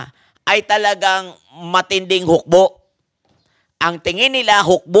nila ay talagang matinding hukbo. Ang tingin nila,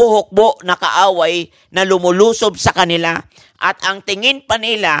 hukbo-hukbo na kaaway na lumulusob sa kanila. At ang tingin pa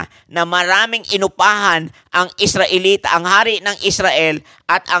nila na maraming inupahan ang Israelita, ang hari ng Israel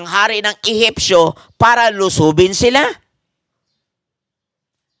at ang hari ng Ehipsyo para lusubin sila.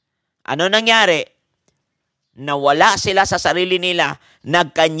 Ano nangyari? Nawala sila sa sarili nila,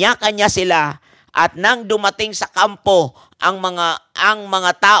 nagkanya-kanya sila, at nang dumating sa kampo ang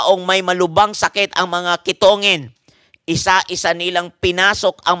mga taong may malubang sakit, ang mga kitongin, isa-isa nilang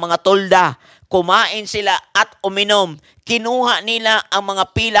pinasok ang mga tolda, kumain sila at uminom, kinuha nila ang mga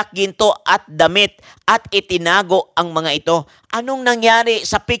pilak, ginto at damit at itinago ang mga ito. Anong nangyari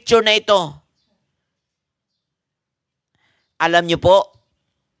sa picture na ito? Alam niyo po,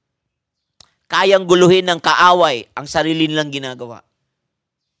 kayang guluhin ng kaaway ang sarili nilang ginagawa.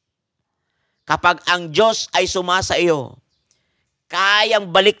 Kapag ang Diyos ay sumasa iyo,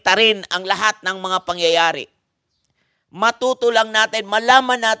 kayang baliktarin ang lahat ng mga pangyayari. Matuto lang natin,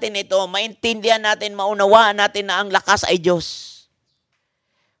 malaman natin ito, maintindihan natin, maunawaan natin na ang lakas ay Diyos.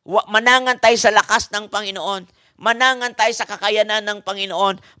 Manangan tayo sa lakas ng Panginoon. Manangan tayo sa kakayanan ng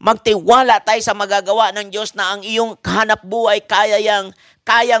Panginoon. Magtiwala tayo sa magagawa ng Diyos na ang iyong hanap buhay kayang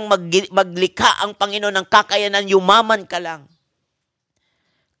maglikha ang Panginoon ng kakayanan, yumaman ka lang.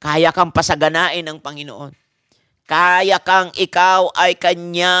 Kaya kang pasaganain ng Panginoon. Kaya kang ikaw ay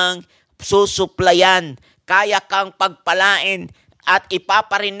kanyang susuplayan. Kaya kang pagpalain at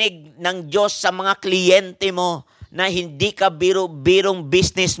ipaparinig ng Diyos sa mga kliyente mo na hindi ka biro-birong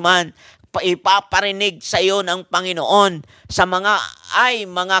businessman. Ipaparinig sa iyo ng Panginoon sa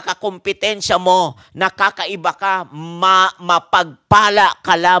mga kakumpetensya mo na kakaiba ka, mapagpala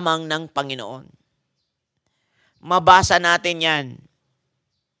ka lamang ng Panginoon. Mabasa natin yan.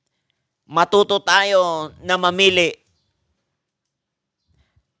 Matuto tayo na mamili.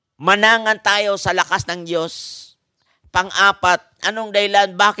 Manangan tayo sa lakas ng Diyos. Pang-4, anong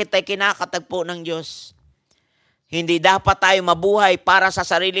dahilan? Bakit tayo kinakatagpo ng Diyos? Hindi dapat tayo mabuhay para sa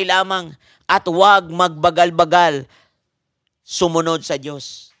sarili lamang at huwag magbagal-bagal sumunod sa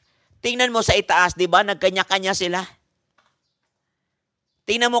Diyos. Tingnan mo sa itaas, di ba? Nagkanya-kanya sila.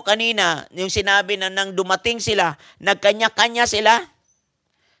 Tingnan mo kanina, yung sinabi na nang dumating sila, nagkanya-kanya sila.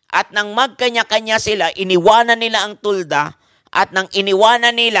 At nang magkanya-kanya sila, iniwanan nila ang tulda. At nang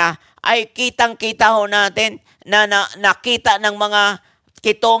iniwanan nila, ay kitang-kita ho natin na nakita ng mga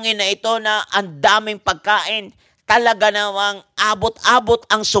kitongin na ito na ang daming pagkain. Talaga namang abot-abot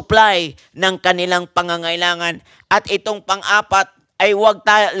ang supply ng kanilang pangangailangan. At itong pang-4 ay huwag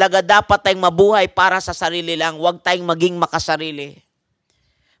talaga dapat tayong mabuhay para sa sarili lang. Huwag tayong maging makasarili.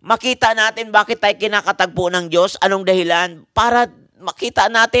 Makita natin bakit tayo kinakatagpo ng Diyos. Anong dahilan? Para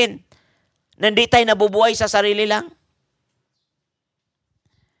makita natin na hindi tayo nabubuhay sa sarili lang.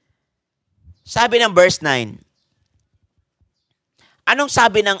 Sabi ng verse 9, anong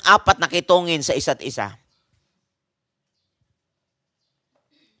sabi ng 4 na kitongin sa isa't isa?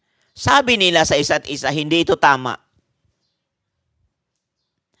 Sabi nila sa isa't isa, hindi ito tama.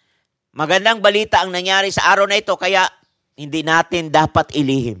 Magandang balita ang nangyari sa araw na ito, kaya hindi natin dapat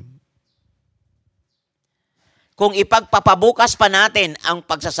ilihim. Kung ipagpapabukas pa natin ang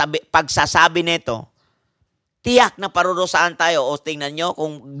pagsasabi nito, tiyak na parurusaan tayo. O tingnan nyo,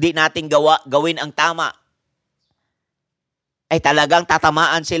 kung di natin gawin ang tama, ay talagang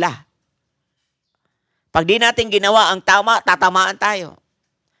tatamaan sila. Pag di natin ginawa ang tama, tatamaan tayo.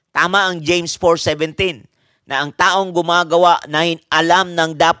 Tama ang James 4:17, na ang taong gumagawa na alam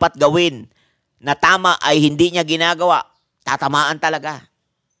ng dapat gawin na tama ay hindi niya ginagawa, tatamaan talaga.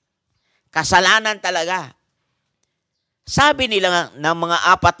 Kasalanan talaga. Sabi nila ng mga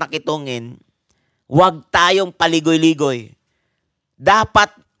 4 na kitongin, Huwag tayong paligoy-ligoy.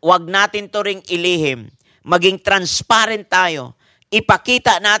 Dapat huwag natin to ring ilihim. Maging transparent tayo.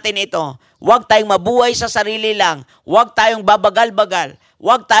 Ipakita natin ito. Huwag tayong mabuhay sa sarili lang. Huwag tayong babagal-bagal.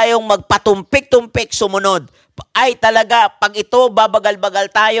 Huwag tayong magpatumpik-tumpik sumunod. Ay talaga, pag ito babagal-bagal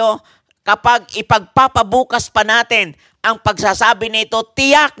tayo, kapag ipagpapabukas pa natin ang pagsasabi nito,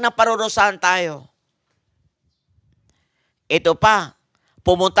 tiyak na parurusahan tayo. Ito pa,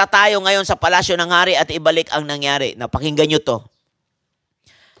 pumunta tayo ngayon sa palasyo ng hari at ibalik ang nangyari. Napakinggan nyo to.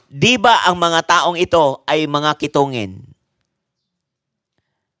 Di ba ang mga taong ito ay mga kitungin?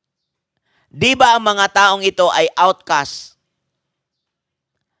 Di ba ang mga taong ito ay outcast?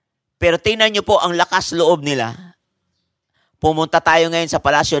 Pero tingnan nyo po ang lakas loob nila. Pumunta tayo ngayon sa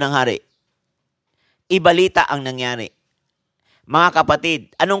palasyo ng hari. Ibalita ang nangyari. Mga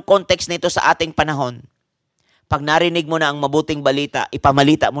kapatid, anong context nito sa ating panahon? Pag narinig mo na ang mabuting balita,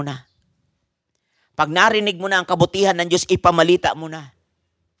 ipamalita mo na. Pag narinig mo na ang kabutihan ng Diyos, ipamalita mo na.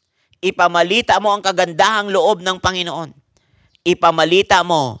 Ipamalita mo ang kagandahang loob ng Panginoon. Ipamalita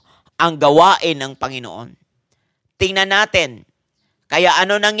mo ang gawain ng Panginoon. Tingnan natin. Kaya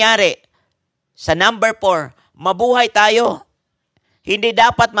ano nangyari? Sa number 4, mabuhay tayo. Hindi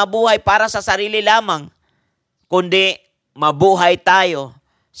dapat mabuhay para sa sarili lamang, kundi mabuhay tayo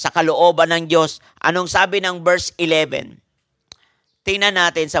sa kalooban ng Diyos. Anong sabi ng verse 11? Tingnan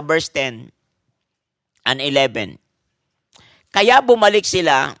natin sa verse 10 and 11. Kaya bumalik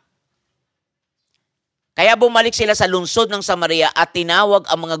sila sa lungsod ng Samaria at tinawag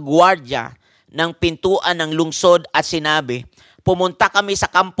ang mga gwardya ng pintuan ng lungsod at sinabi, pumunta kami sa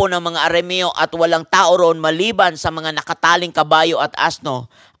kampo ng mga Arameo at walang tao roon maliban sa mga nakataling kabayo at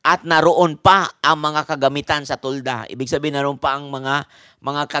asno at naroon pa ang mga kagamitan sa tulda. Ibig sabihin, naroon pa ang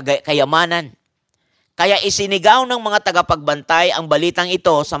mga kayamanan. Kaya isinigaw ng mga tagapagbantay ang balitang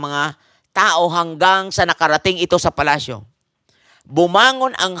ito sa mga tao hanggang sa nakarating ito sa palasyo.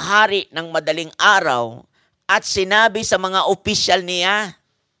 Bumangon ang hari ng madaling araw at sinabi sa mga opisyal niya,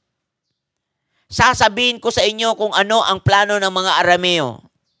 sasabihin ko sa inyo kung ano ang plano ng mga Arameo.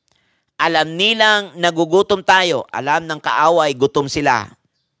 Alam nilang nagugutom tayo. Alam ng kaaway, gutom sila.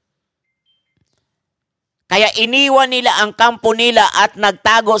 Kaya iniwan nila ang kampo nila at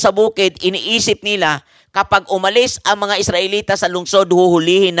nagtago sa bukid. Iniisip nila, kapag umalis ang mga Israelita sa lungsod,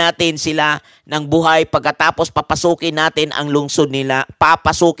 huhulihin natin sila ng buhay. Pagkatapos papasukin natin ang lungsod nila.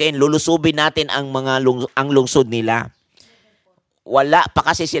 Lulusubin natin ang lungsod nila. Wala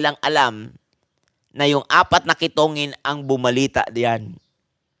pa kasi silang alam na yung 4 na kitungin ang bumalita diyan.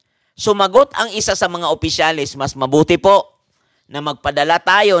 Sumagot ang isa sa mga opisyalis, mas mabuti po na magpadala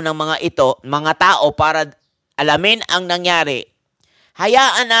tayo ng mga tao para alamin ang nangyari.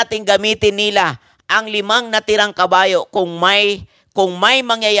 Hayaan nating gamitin nila ang 5 natirang kabayo kung may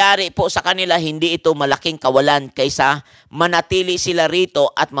mangyayari po sa kanila, hindi ito malaking kawalan kaysa manatili sila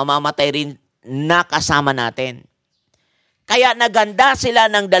rito at mamamatay rin na kasama natin. Kaya naganda sila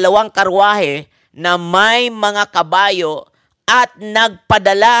ng 2 karwahe na may mga kabayo at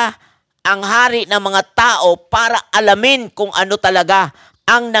nagpadala ang hari ng mga tao para alamin kung ano talaga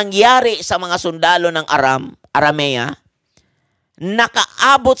ang nangyari sa mga sundalo ng Aramea.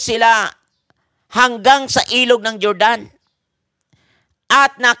 Nakaabot sila hanggang sa ilog ng Jordan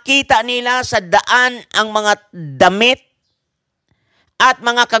at nakita nila sa daan ang mga damit at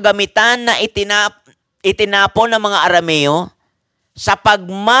mga kagamitan na itinapon ng mga Arameo. Sa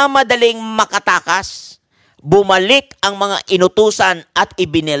pagmamadaling makatakas, bumalik ang mga inutusan at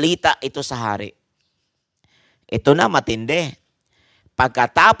ibinalita ito sa hari. Ito na matindi.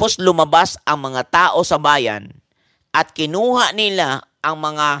 Pagkatapos lumabas ang mga tao sa bayan at kinuha nila ang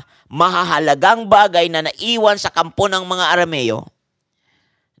mga mahahalagang bagay na naiwan sa kampo ng mga Arameo,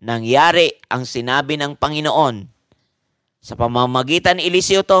 nangyari ang sinabi ng Panginoon. Sa pamamagitan ni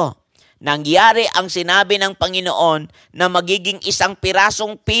Eliseo to, nangyari ang sinabi ng Panginoon na magiging 1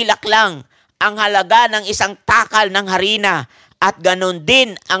 pirasong pilak lang ang halaga ng 1 takal ng harina at ganon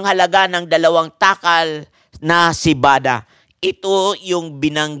din ang halaga ng 2 takal na sibada. Ito yung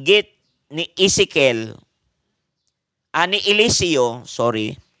binanggit ni Eliseo.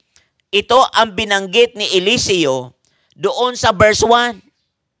 Ito ang binanggit ni Eliseo doon sa verse 1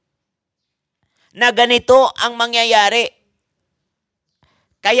 na ganito ang mangyayari.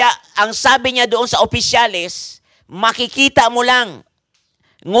 Kaya ang sabi niya doon sa opisyalis, makikita mo lang,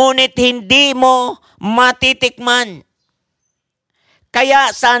 ngunit hindi mo matitikman. Kaya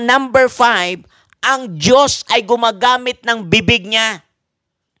sa number 5, ang Diyos ay gumagamit ng bibig niya.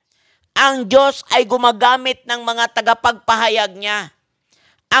 Ang Diyos ay gumagamit ng mga tagapagpahayag niya.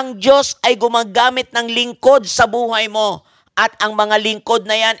 Ang Diyos ay gumagamit ng lingkod sa buhay mo. At ang mga lingkod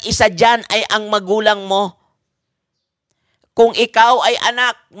na yan, isa dyan ay ang magulang mo. Kung ikaw ay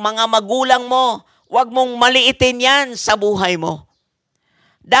anak, mga magulang mo, huwag mong maliitin yan sa buhay mo.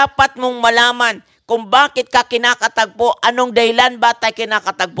 Dapat mong malaman kung bakit ka kinakatagpo, anong dahilan ba tayo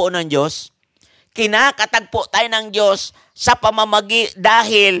kinakatagpo ng Diyos? Kinakatagpo tayo ng Diyos sa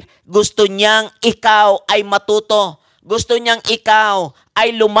dahil gusto niyang ikaw ay matuto. Gusto niyang ikaw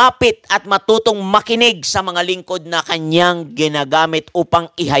ay lumapit at matutong makinig sa mga lingkod na kanyang ginagamit upang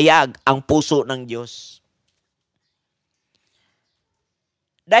ihayag ang puso ng Diyos.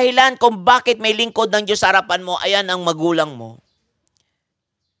 Dahilan kung bakit may lingkod ng Diyos sa harapan mo, ayan ang magulang mo.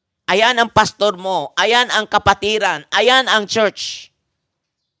 Ayan ang pastor mo. Ayan ang kapatiran. Ayan ang church.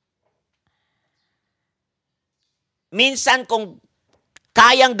 Minsan kung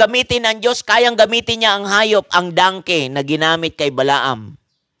kayang gamitin ng Diyos, kayang gamitin niya ang hayop, ang donkey na ginamit kay Balaam.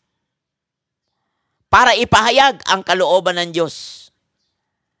 Para ipahayag ang kalooban ng Diyos.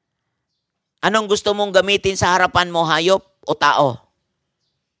 Anong gusto mong gamitin sa harapan mo, hayop o tao?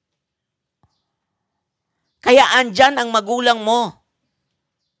 Kaya andyan ang magulang mo.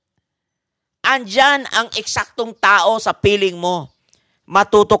 Andyan ang eksaktong tao sa piling mo.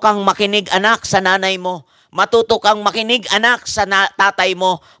 Matuto kang makinig, anak, sa nanay mo. Matuto kang makinig, anak, sa tatay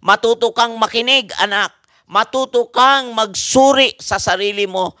mo. Matuto kang makinig, anak. Matuto kang magsuri sa sarili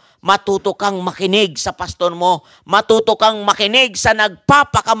mo. Matuto kang makinig sa pastor mo. Matuto kang makinig sa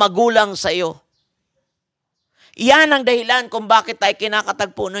nagpapakamagulang sa iyo. Yan ang dahilan kung bakit tayo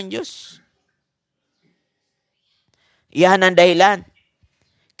kinakatagpo ng Diyos. Yan ang dahilan.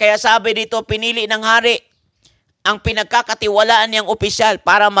 Kaya sabi dito, pinili ng hari ang pinagkakatiwalaan niyang opisyal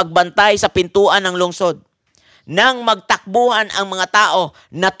para magbantay sa pintuan ng lungsod. Nang magtakbuhan ang mga tao,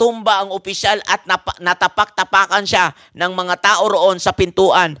 natumba ang opisyal at natapak-tapakan siya ng mga tao roon sa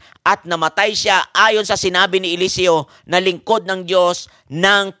pintuan at namatay siya ayon sa sinabi ni Eliseo na lingkod ng Diyos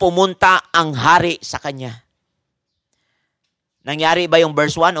nang pumunta ang hari sa kanya. Nangyari ba yung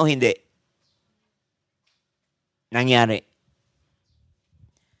verse 1 o hindi? Nangyari.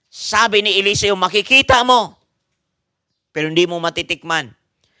 Sabi ni Eliseo, makikita mo, pero hindi mo matitikman.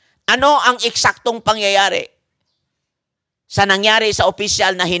 Ano ang eksaktong pangyayari sa nangyari sa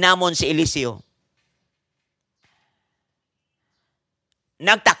opisyal na hinamon si Eliseo?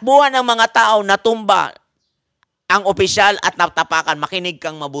 Nagtakbuhan ng mga tao, natumba ang opisyal at natapakan. Makinig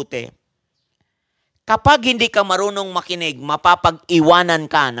kang mabuti. Kapag hindi ka marunong makinig, mapapag-iwanan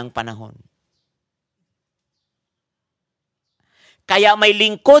ka ng panahon. Kaya may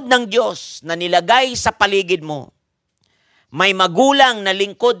lingkod ng Diyos na nilagay sa paligid mo. May magulang na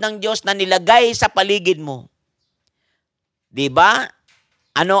lingkod ng Diyos na nilagay sa paligid mo. Diba?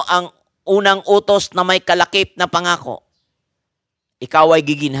 Ano ang unang utos na may kalakip na pangako? Ikaw ay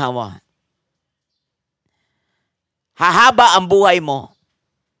giginhawa. Hahaba ang buhay mo.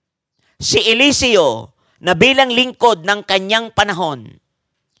 Si Eliseo, na bilang lingkod ng kanyang panahon,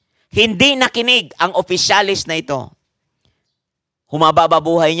 hindi nakinig ang opisyalis na ito. Humaba ba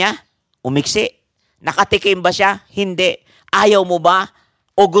buhay niya? Umiksi. Nakatikim ba siya? Hindi. Ayaw mo ba?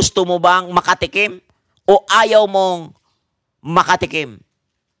 O gusto mo bang makatikim? O ayaw mong makatikim?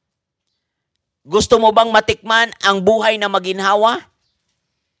 Gusto mo bang matikman ang buhay na maginhawa?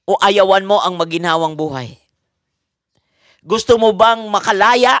 O ayawan mo ang maginhawang buhay? Gusto mo bang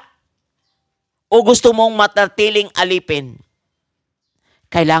makalaya? O gusto mong matatiling alipin?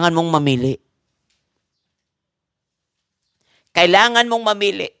 Kailangan mong mamili. Kailangan mong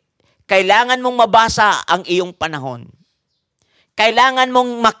mamili. Kailangan mong mabasa ang iyong panahon. Kailangan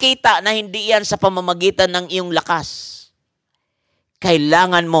mong makita na hindi yan sa pamamagitan ng iyong lakas.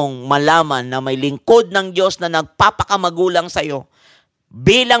 Kailangan mong malaman na may lingkod ng Diyos na nagpapakamagulang sa iyo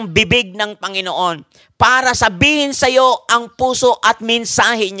bilang bibig ng Panginoon para sabihin sa iyo ang puso at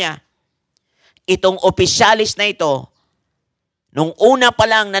mensahe niya. Itong opisyalis na ito, nung una pa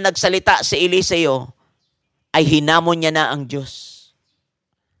lang na nagsalita si Eliseo, ay hinamon niya na ang Diyos.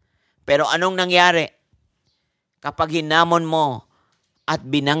 Pero anong nangyari? Kapag hinamon mo at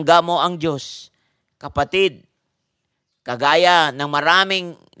binangga mo ang Diyos, kapatid, kagaya ng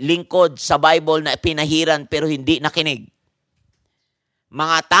maraming lingkod sa Bible na pinahiran pero hindi nakinig.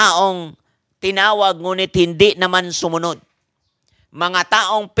 Mga taong tinawag ngunit hindi naman sumunod. Mga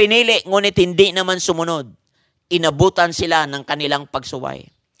taong pinili ngunit hindi naman sumunod. Inabutan sila ng kanilang pagsuway.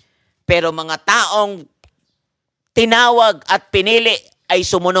 Pero mga taong tinawag at pinili ay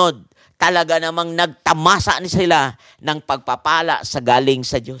sumunod. Talaga namang nagtamasa sila ng pagpapala sa galing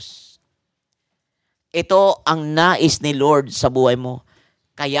sa Diyos. Ito ang nais ni Lord sa buhay mo.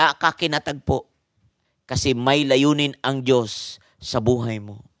 Kaya ka kinatagpo. Kasi may layunin ang Diyos sa buhay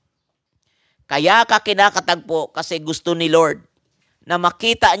mo. Kaya ka kinakatagpo kasi gusto ni Lord na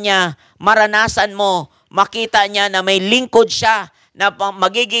makita niya, maranasan mo, makita niya na may lingkod siya, na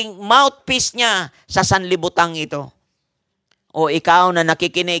magiging mouthpiece niya sa sanlibutang ito. O ikaw na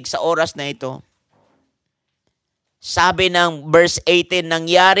nakikinig sa oras na ito, sabi ng verse 18,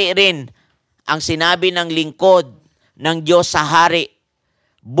 nangyari rin ang sinabi ng lingkod ng Diyos sa hari.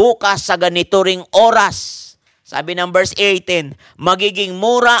 Bukas sa ganito ring oras, sabi ng verse 18, magiging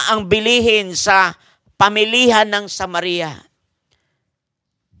mura ang bilihin sa pamilihan ng Samaria.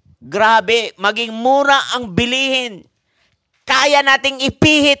 Grabe, maging mura ang bilihin. Kaya nating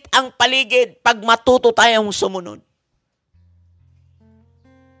ipihit ang paligid pag matuto tayong sumunod.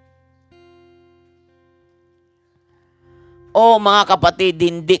 O mga kapatid,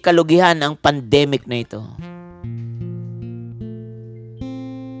 hindi kalugihan ang pandemic na ito.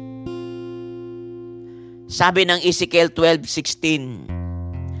 Sabi ng Ezekiel 12:16,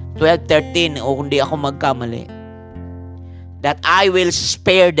 12:13, o hindi ako magkamali, that I will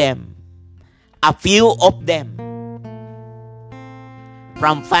spare them, a few of them,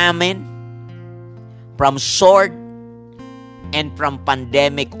 from famine, from sword, and from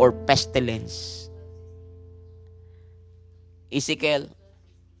pandemic or pestilence. Ezekiel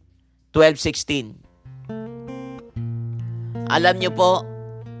 12:16. Alam niyo po,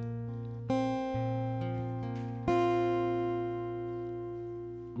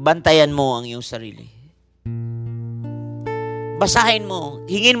 bantayan mo ang iyong sarili. Basahin mo,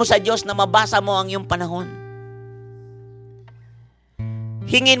 hingin mo sa Diyos na mabasa mo ang iyong panahon.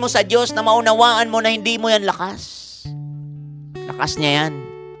 Hingin mo sa Diyos na maunawaan mo na hindi mo yan lakas. Lakas niya yan.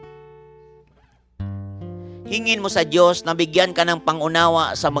 Hingin mo sa Diyos na bigyan ka ng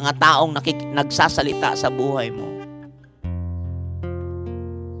pangunawa sa mga taong nagsasalita sa buhay mo.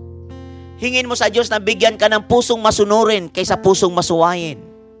 Hingin mo sa Diyos na bigyan ka ng pusong masunurin kaysa pusong masuwayin.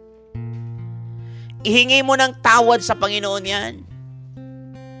 Ihingi mo ng tawad sa Panginoon yan.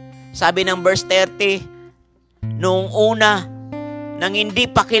 Sabi ng verse 30, noong una, nang hindi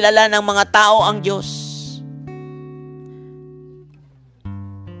pa kilala ng mga tao ang Diyos.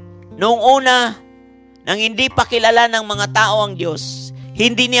 Noong una, nang hindi pa kilala ng mga tao ang Diyos,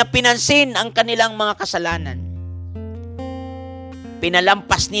 hindi niya pinansin ang kanilang mga kasalanan.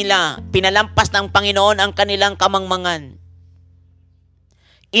 Pinalampas ng Panginoon ang kanilang kamangmangan.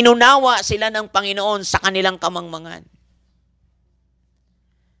 Inunawa sila ng Panginoon sa kanilang kamangmangan.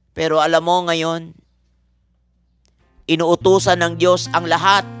 Pero alam mo ngayon, inuutusan ng Diyos ang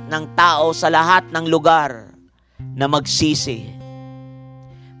lahat ng tao sa lahat ng lugar na magsisi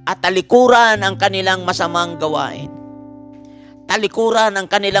at talikuran ang kanilang masamang gawain. Talikuran ang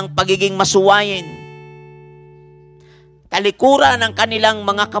kanilang pagiging masuwayin. Talikuran ang kanilang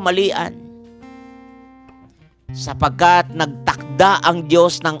mga kamalian. Sapagkat nagtakda ang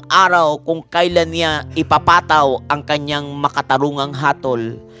Diyos ng araw kung kailan niya ipapataw ang kanyang makatarungang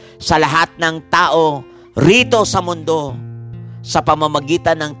hatol sa lahat ng tao rito sa mundo sa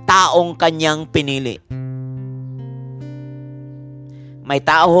pamamagitan ng taong kanyang pinili. May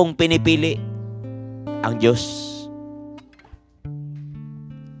taong pinipili ang Diyos.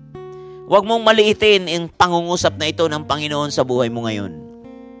 Huwag mong maliitin ang pangungusap na ito ng Panginoon sa buhay mo ngayon.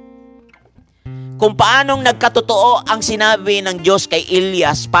 Kung paanong nagkatotoo ang sinabi ng Diyos kay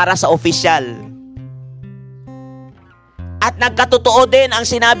Elias para sa opisyal. At nagkatotoo din ang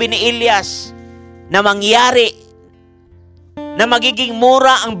sinabi ni Elias na mangyari na magiging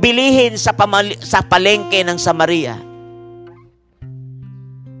mura ang bilihin sa palengke ng Samaria.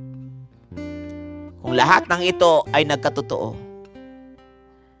 Kung lahat ng ito ay nagkatotoo,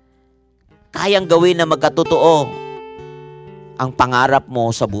 kayang gawin na magkatotoo ang pangarap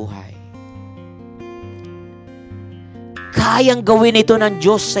mo sa buhay. Kayang gawin ito ng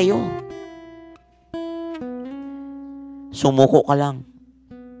Diyos sa iyo. Sumuko ka lang.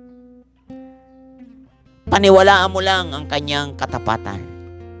 Paniwalaan mo lang ang kanyang katapatan.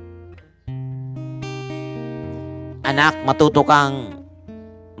 Anak, matuto kang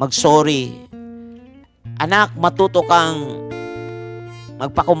mag-sorry. Anak, matuto kang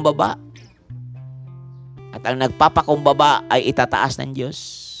magpakumbaba. At ang nagpapakumbaba ay itataas ng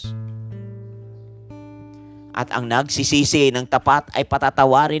Diyos. At ang nagsisisi ng tapat ay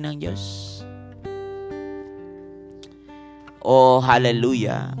patatawarin ng Diyos. Oh,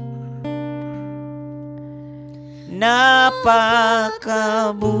 hallelujah.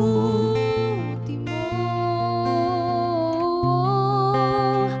 Napakabuti mo,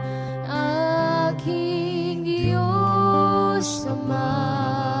 aking Diyos Ama.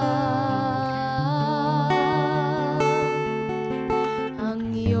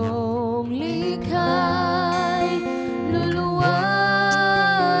 Ang iyong likha'y luluwalhati.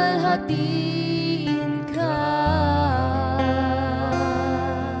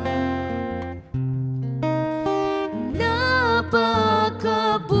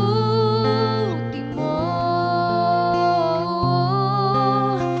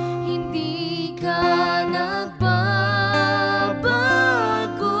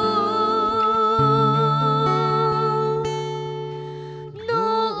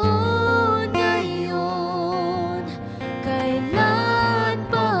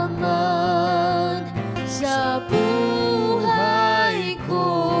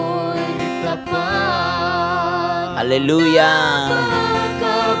 Hallelujah.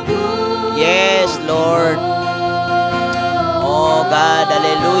 Yes, Lord. Oh God,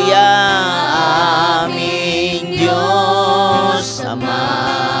 hallelujah. Aming Diyos Ama.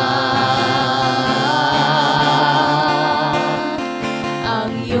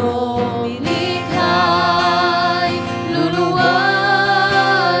 Ang iyong likha'y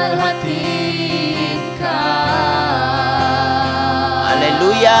luluwalhatiin ka.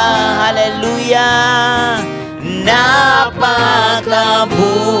 Hallelujah, hallelujah. Napakabuti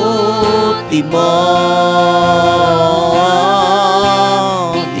mo.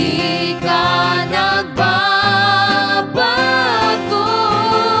 Hindi ka nagbabago.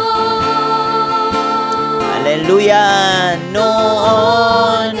 Hallelujah.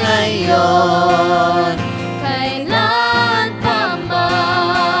 Noon, ngayon, Kailan pa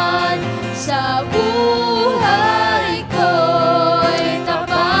man sa buhay ko'y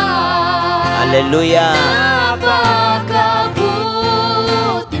tapat. hallelujah. Napakabuti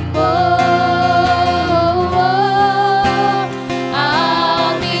mo,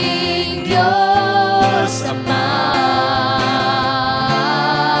 aming Diyos Ama.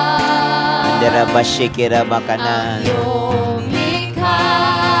 Derabashikira Ang bakanan. iyong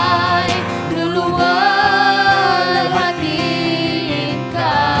likha'y luluwalhatiin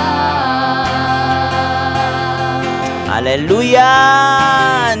ka. Hallelujah.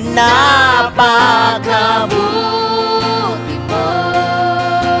 Napakabuti mo,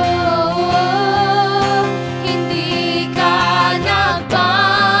 hindi ka nagbabago.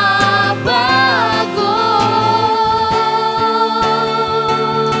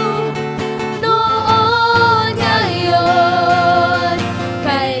 Noon, ngayon,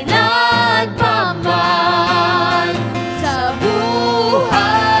 kailan pa man sa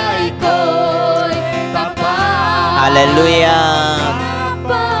buhay ko'y tapat. Hallelujah.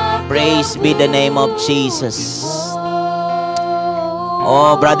 Praise be the name of Jesus.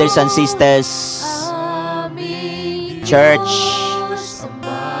 Oh, brothers and sisters, church,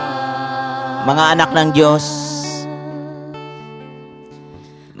 mga anak ng Diyos,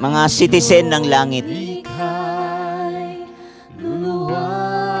 mga citizen ng langit,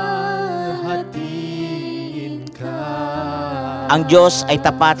 ang Diyos ay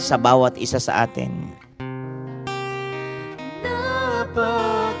tapat sa bawat isa sa atin.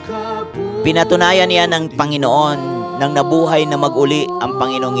 Pinatunayan niya ng Panginoon nang nabuhay na mag-uli ang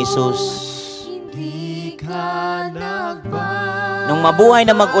Panginoong Hesus. Nung mabuhay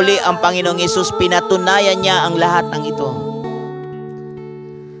na mag-uli ang Panginoong Hesus, pinatunayan niya ang lahat ng ito.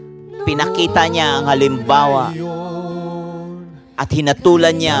 Pinakita niya ang halimbawa at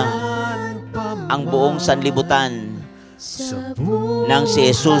hinatulan niya ang buong sanlibutan nang si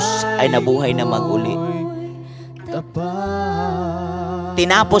Jesus ay nabuhay na mag-uli.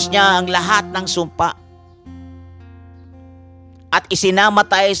 Tinapos niya ang lahat ng sumpa at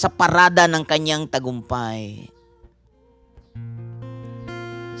isinamatay sa parada ng kanyang tagumpay.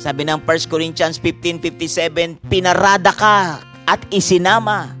 Sabi ng 1 Corinthians 15:57, pinarada ka at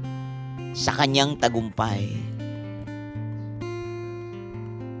isinama sa kanyang tagumpay.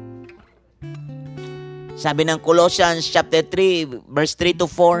 Sabi ng Colossians chapter 3 verse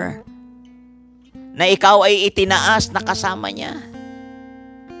 3-4, na ikaw ay itinaas na kasama niya.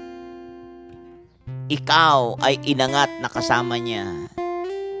 Ikaw ay inangat na kasama niya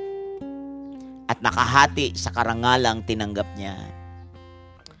at nakahati sa karangalang tinanggap niya.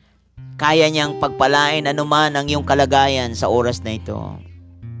 Kaya niyang pagpalain anuman ang iyong kalagayan sa oras na ito.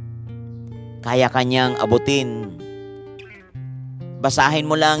 Kaya kanyang abutin. Basahin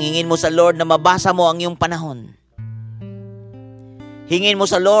mo lang, hingin mo sa Lord na mabasa mo ang iyong panahon. Hingin mo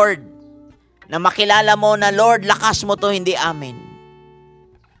sa Lord na makilala mo na, Lord, lakas mo to, hindi amin.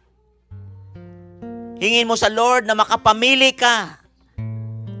 Hingin mo sa Lord na makapamili ka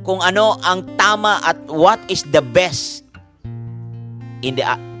kung ano ang tama at what is the best in the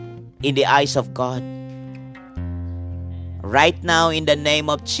eyes of God. Right now, in the name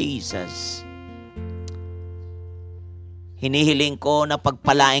of Jesus, hinihiling ko na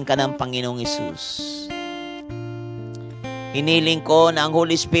pagpalain ka ng Panginoong Hesus. Hinihiling ko na ang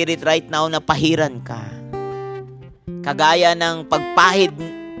Holy Spirit right now na pahiran ka. Kagaya ng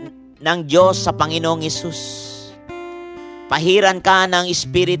pagpahid ng Diyos sa Panginoong Hesus. Pahiran ka ng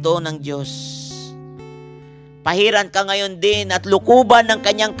Espiritu ng Diyos. Pahiran ka ngayon din at lukuban ng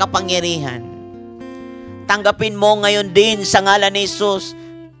kanyang kapangyarihan. Tanggapin mo ngayon din sa ngalan ni Jesus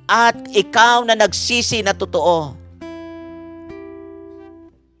at ikaw na nagsisi na totoo.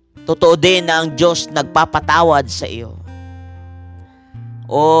 Totoo din na ang Diyos nagpapatawad sa iyo.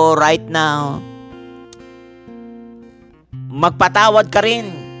 Oh, right now, magpatawad ka rin.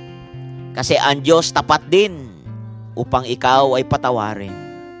 Kasi ang Diyos tapat din upang ikaw ay patawarin.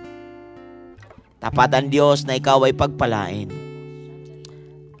 Tapat ang Diyos na ikaw ay pagpalain.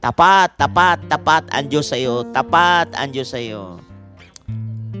 Tapat, tapat, tapat ang Diyos sa iyo. Tapat ang Diyos sa iyo.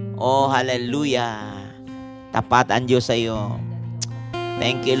 Oh, hallelujah. Tapat ang Diyos sa iyo.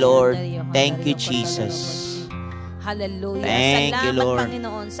 Thank you, Lord. Thank you, Jesus. Hallelujah. Thank Salamat, you, Lord.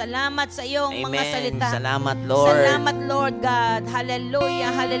 Panginoon. Salamat sa iyong mga Amen. salita. Salamat, Lord. Salamat, Lord God. Hallelujah,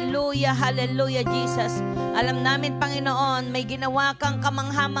 hallelujah, hallelujah, Jesus. Alam namin, Panginoon, may ginawa kang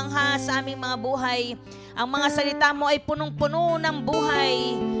kamangha-mangha sa aming mga buhay. Ang mga salita mo ay punong-puno ng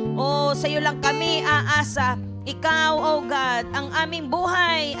buhay. O, sa iyo lang kami aasa. Ikaw, O God, ang aming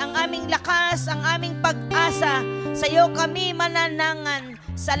buhay, ang aming lakas, ang aming pag-asa. Sa iyo kami mananangan.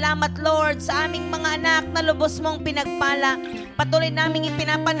 Salamat, Lord, sa aming mga anak na lubos mong pinagpala. Patuloy naming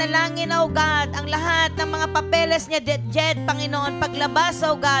ipinapanalangin, O God, ang lahat ng mga papeles niya, Jed, Panginoon, paglabas,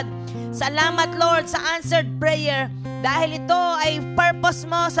 O God. Salamat, Lord, sa answered prayer. Dahil ito ay purpose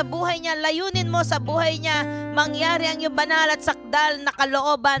mo sa buhay niya, layunin mo sa buhay niya, mangyari ang iyong banal at sakdal na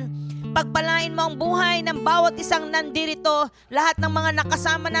kalooban. Pagpalain mo ang buhay ng bawat isang nandirito, lahat ng mga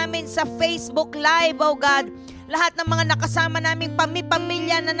nakasama namin sa Facebook Live, O God, lahat ng mga nakasama naming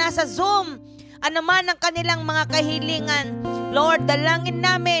pamilya na nasa Zoom, ano man ang kanilang mga kahilingan. Lord, dalangin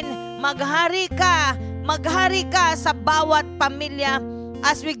namin, maghari ka sa bawat pamilya.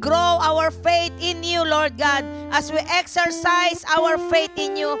 As we grow our faith in you, Lord God, as we exercise our faith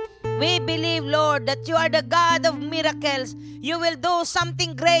in you, we believe, Lord, that you are the God of miracles. You will do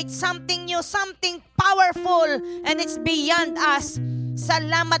something great, something new, something powerful, and it's beyond us.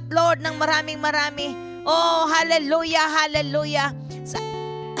 Salamat, Lord, ng maraming-marami. Oh, hallelujah, hallelujah.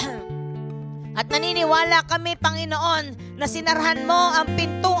 At naniniwala kami, Panginoon, na sinarhan mo ang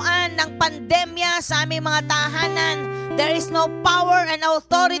pintuan ng pandemya sa aming mga tahanan. There is no power and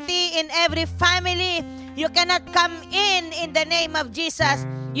authority in every family. You cannot come in the name of Jesus.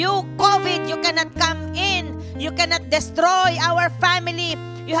 You, COVID, you cannot come in. You cannot destroy our family.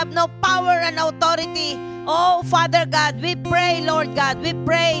 You have no power and authority. Oh, Father God, we pray, Lord God, we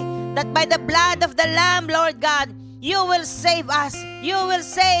pray that by the blood of the Lamb, Lord God, you will save us. You will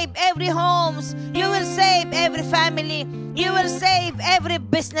save every homes. You will save every family. You will save every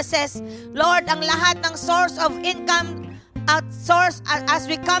businesses. Lord, ang lahat ng source of income as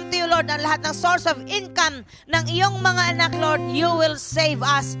we come to you, Lord, ang lahat ng source of income ng iyong mga anak, Lord, you will save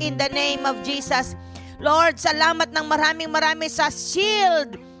us in the name of Jesus. Lord, salamat ng maraming-marami sa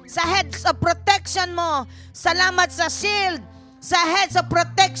shield, sa heads of protection mo. Salamat sa shield, sa heads of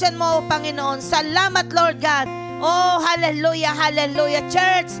protection mo, Panginoon. Salamat, Lord God. Oh, hallelujah, hallelujah.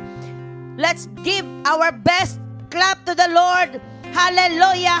 Church, let's give our best clap to the Lord.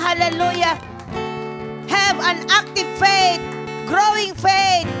 Hallelujah, hallelujah. Have an active faith, growing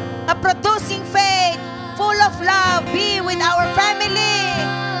faith, a producing faith, full of love. Be with our family,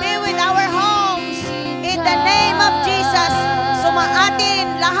 be with our homes. In the name of Jesus,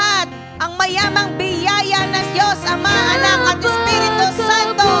 sumaatin lahat ang mayamang biyaya ng Diyos, Ama, Anak at Espiritu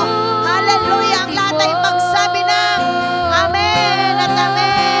Santo. Hallelujah. Ang lahat ay magsabi ng Amen at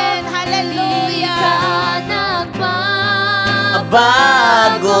Amen. Hallelujah.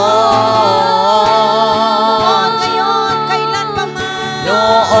 Bago. Noon, ngayon, kailan pa man.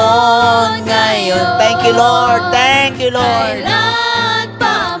 Noon, ngayon. Thank you, Lord. Thank you, Lord. Kailan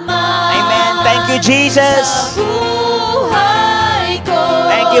pa man. Amen. Thank you, Jesus. Sa buhay ko.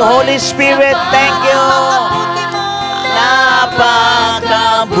 Thank you, Holy Spirit. Thank you.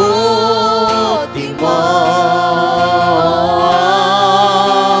 Napakabuti mo.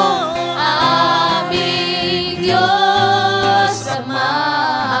 Aming Diyos Ama.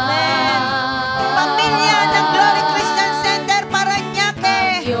 Amen. Pamilya ng Glory Christian Center,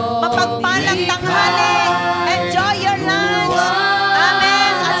 Parañaque, mapagpalang tanghali. Enjoy your lunch.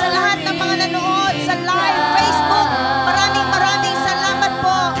 Amen. At sa lahat ng mga nanood sa live Facebook, maraming salamat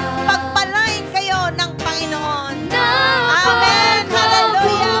po. Pagpalain kayo ng Panginoon. Amen.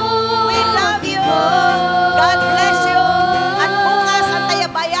 Hallelujah. We love you. God bless you. At bukas ang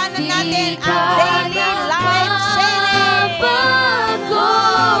tayabayanan natin ang daily live sharing.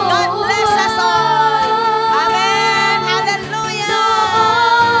 God bless us all. Amen. Hallelujah.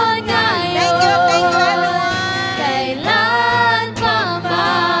 Thank you everyone. Kailan pa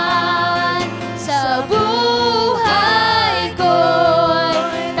man sa buhay ko'y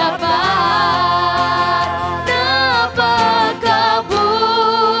tapat na pagkabuti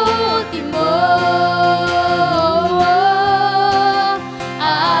mo.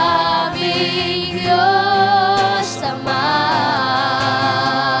 Aming Diyos Ama.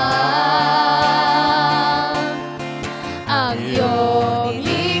 Ang iyong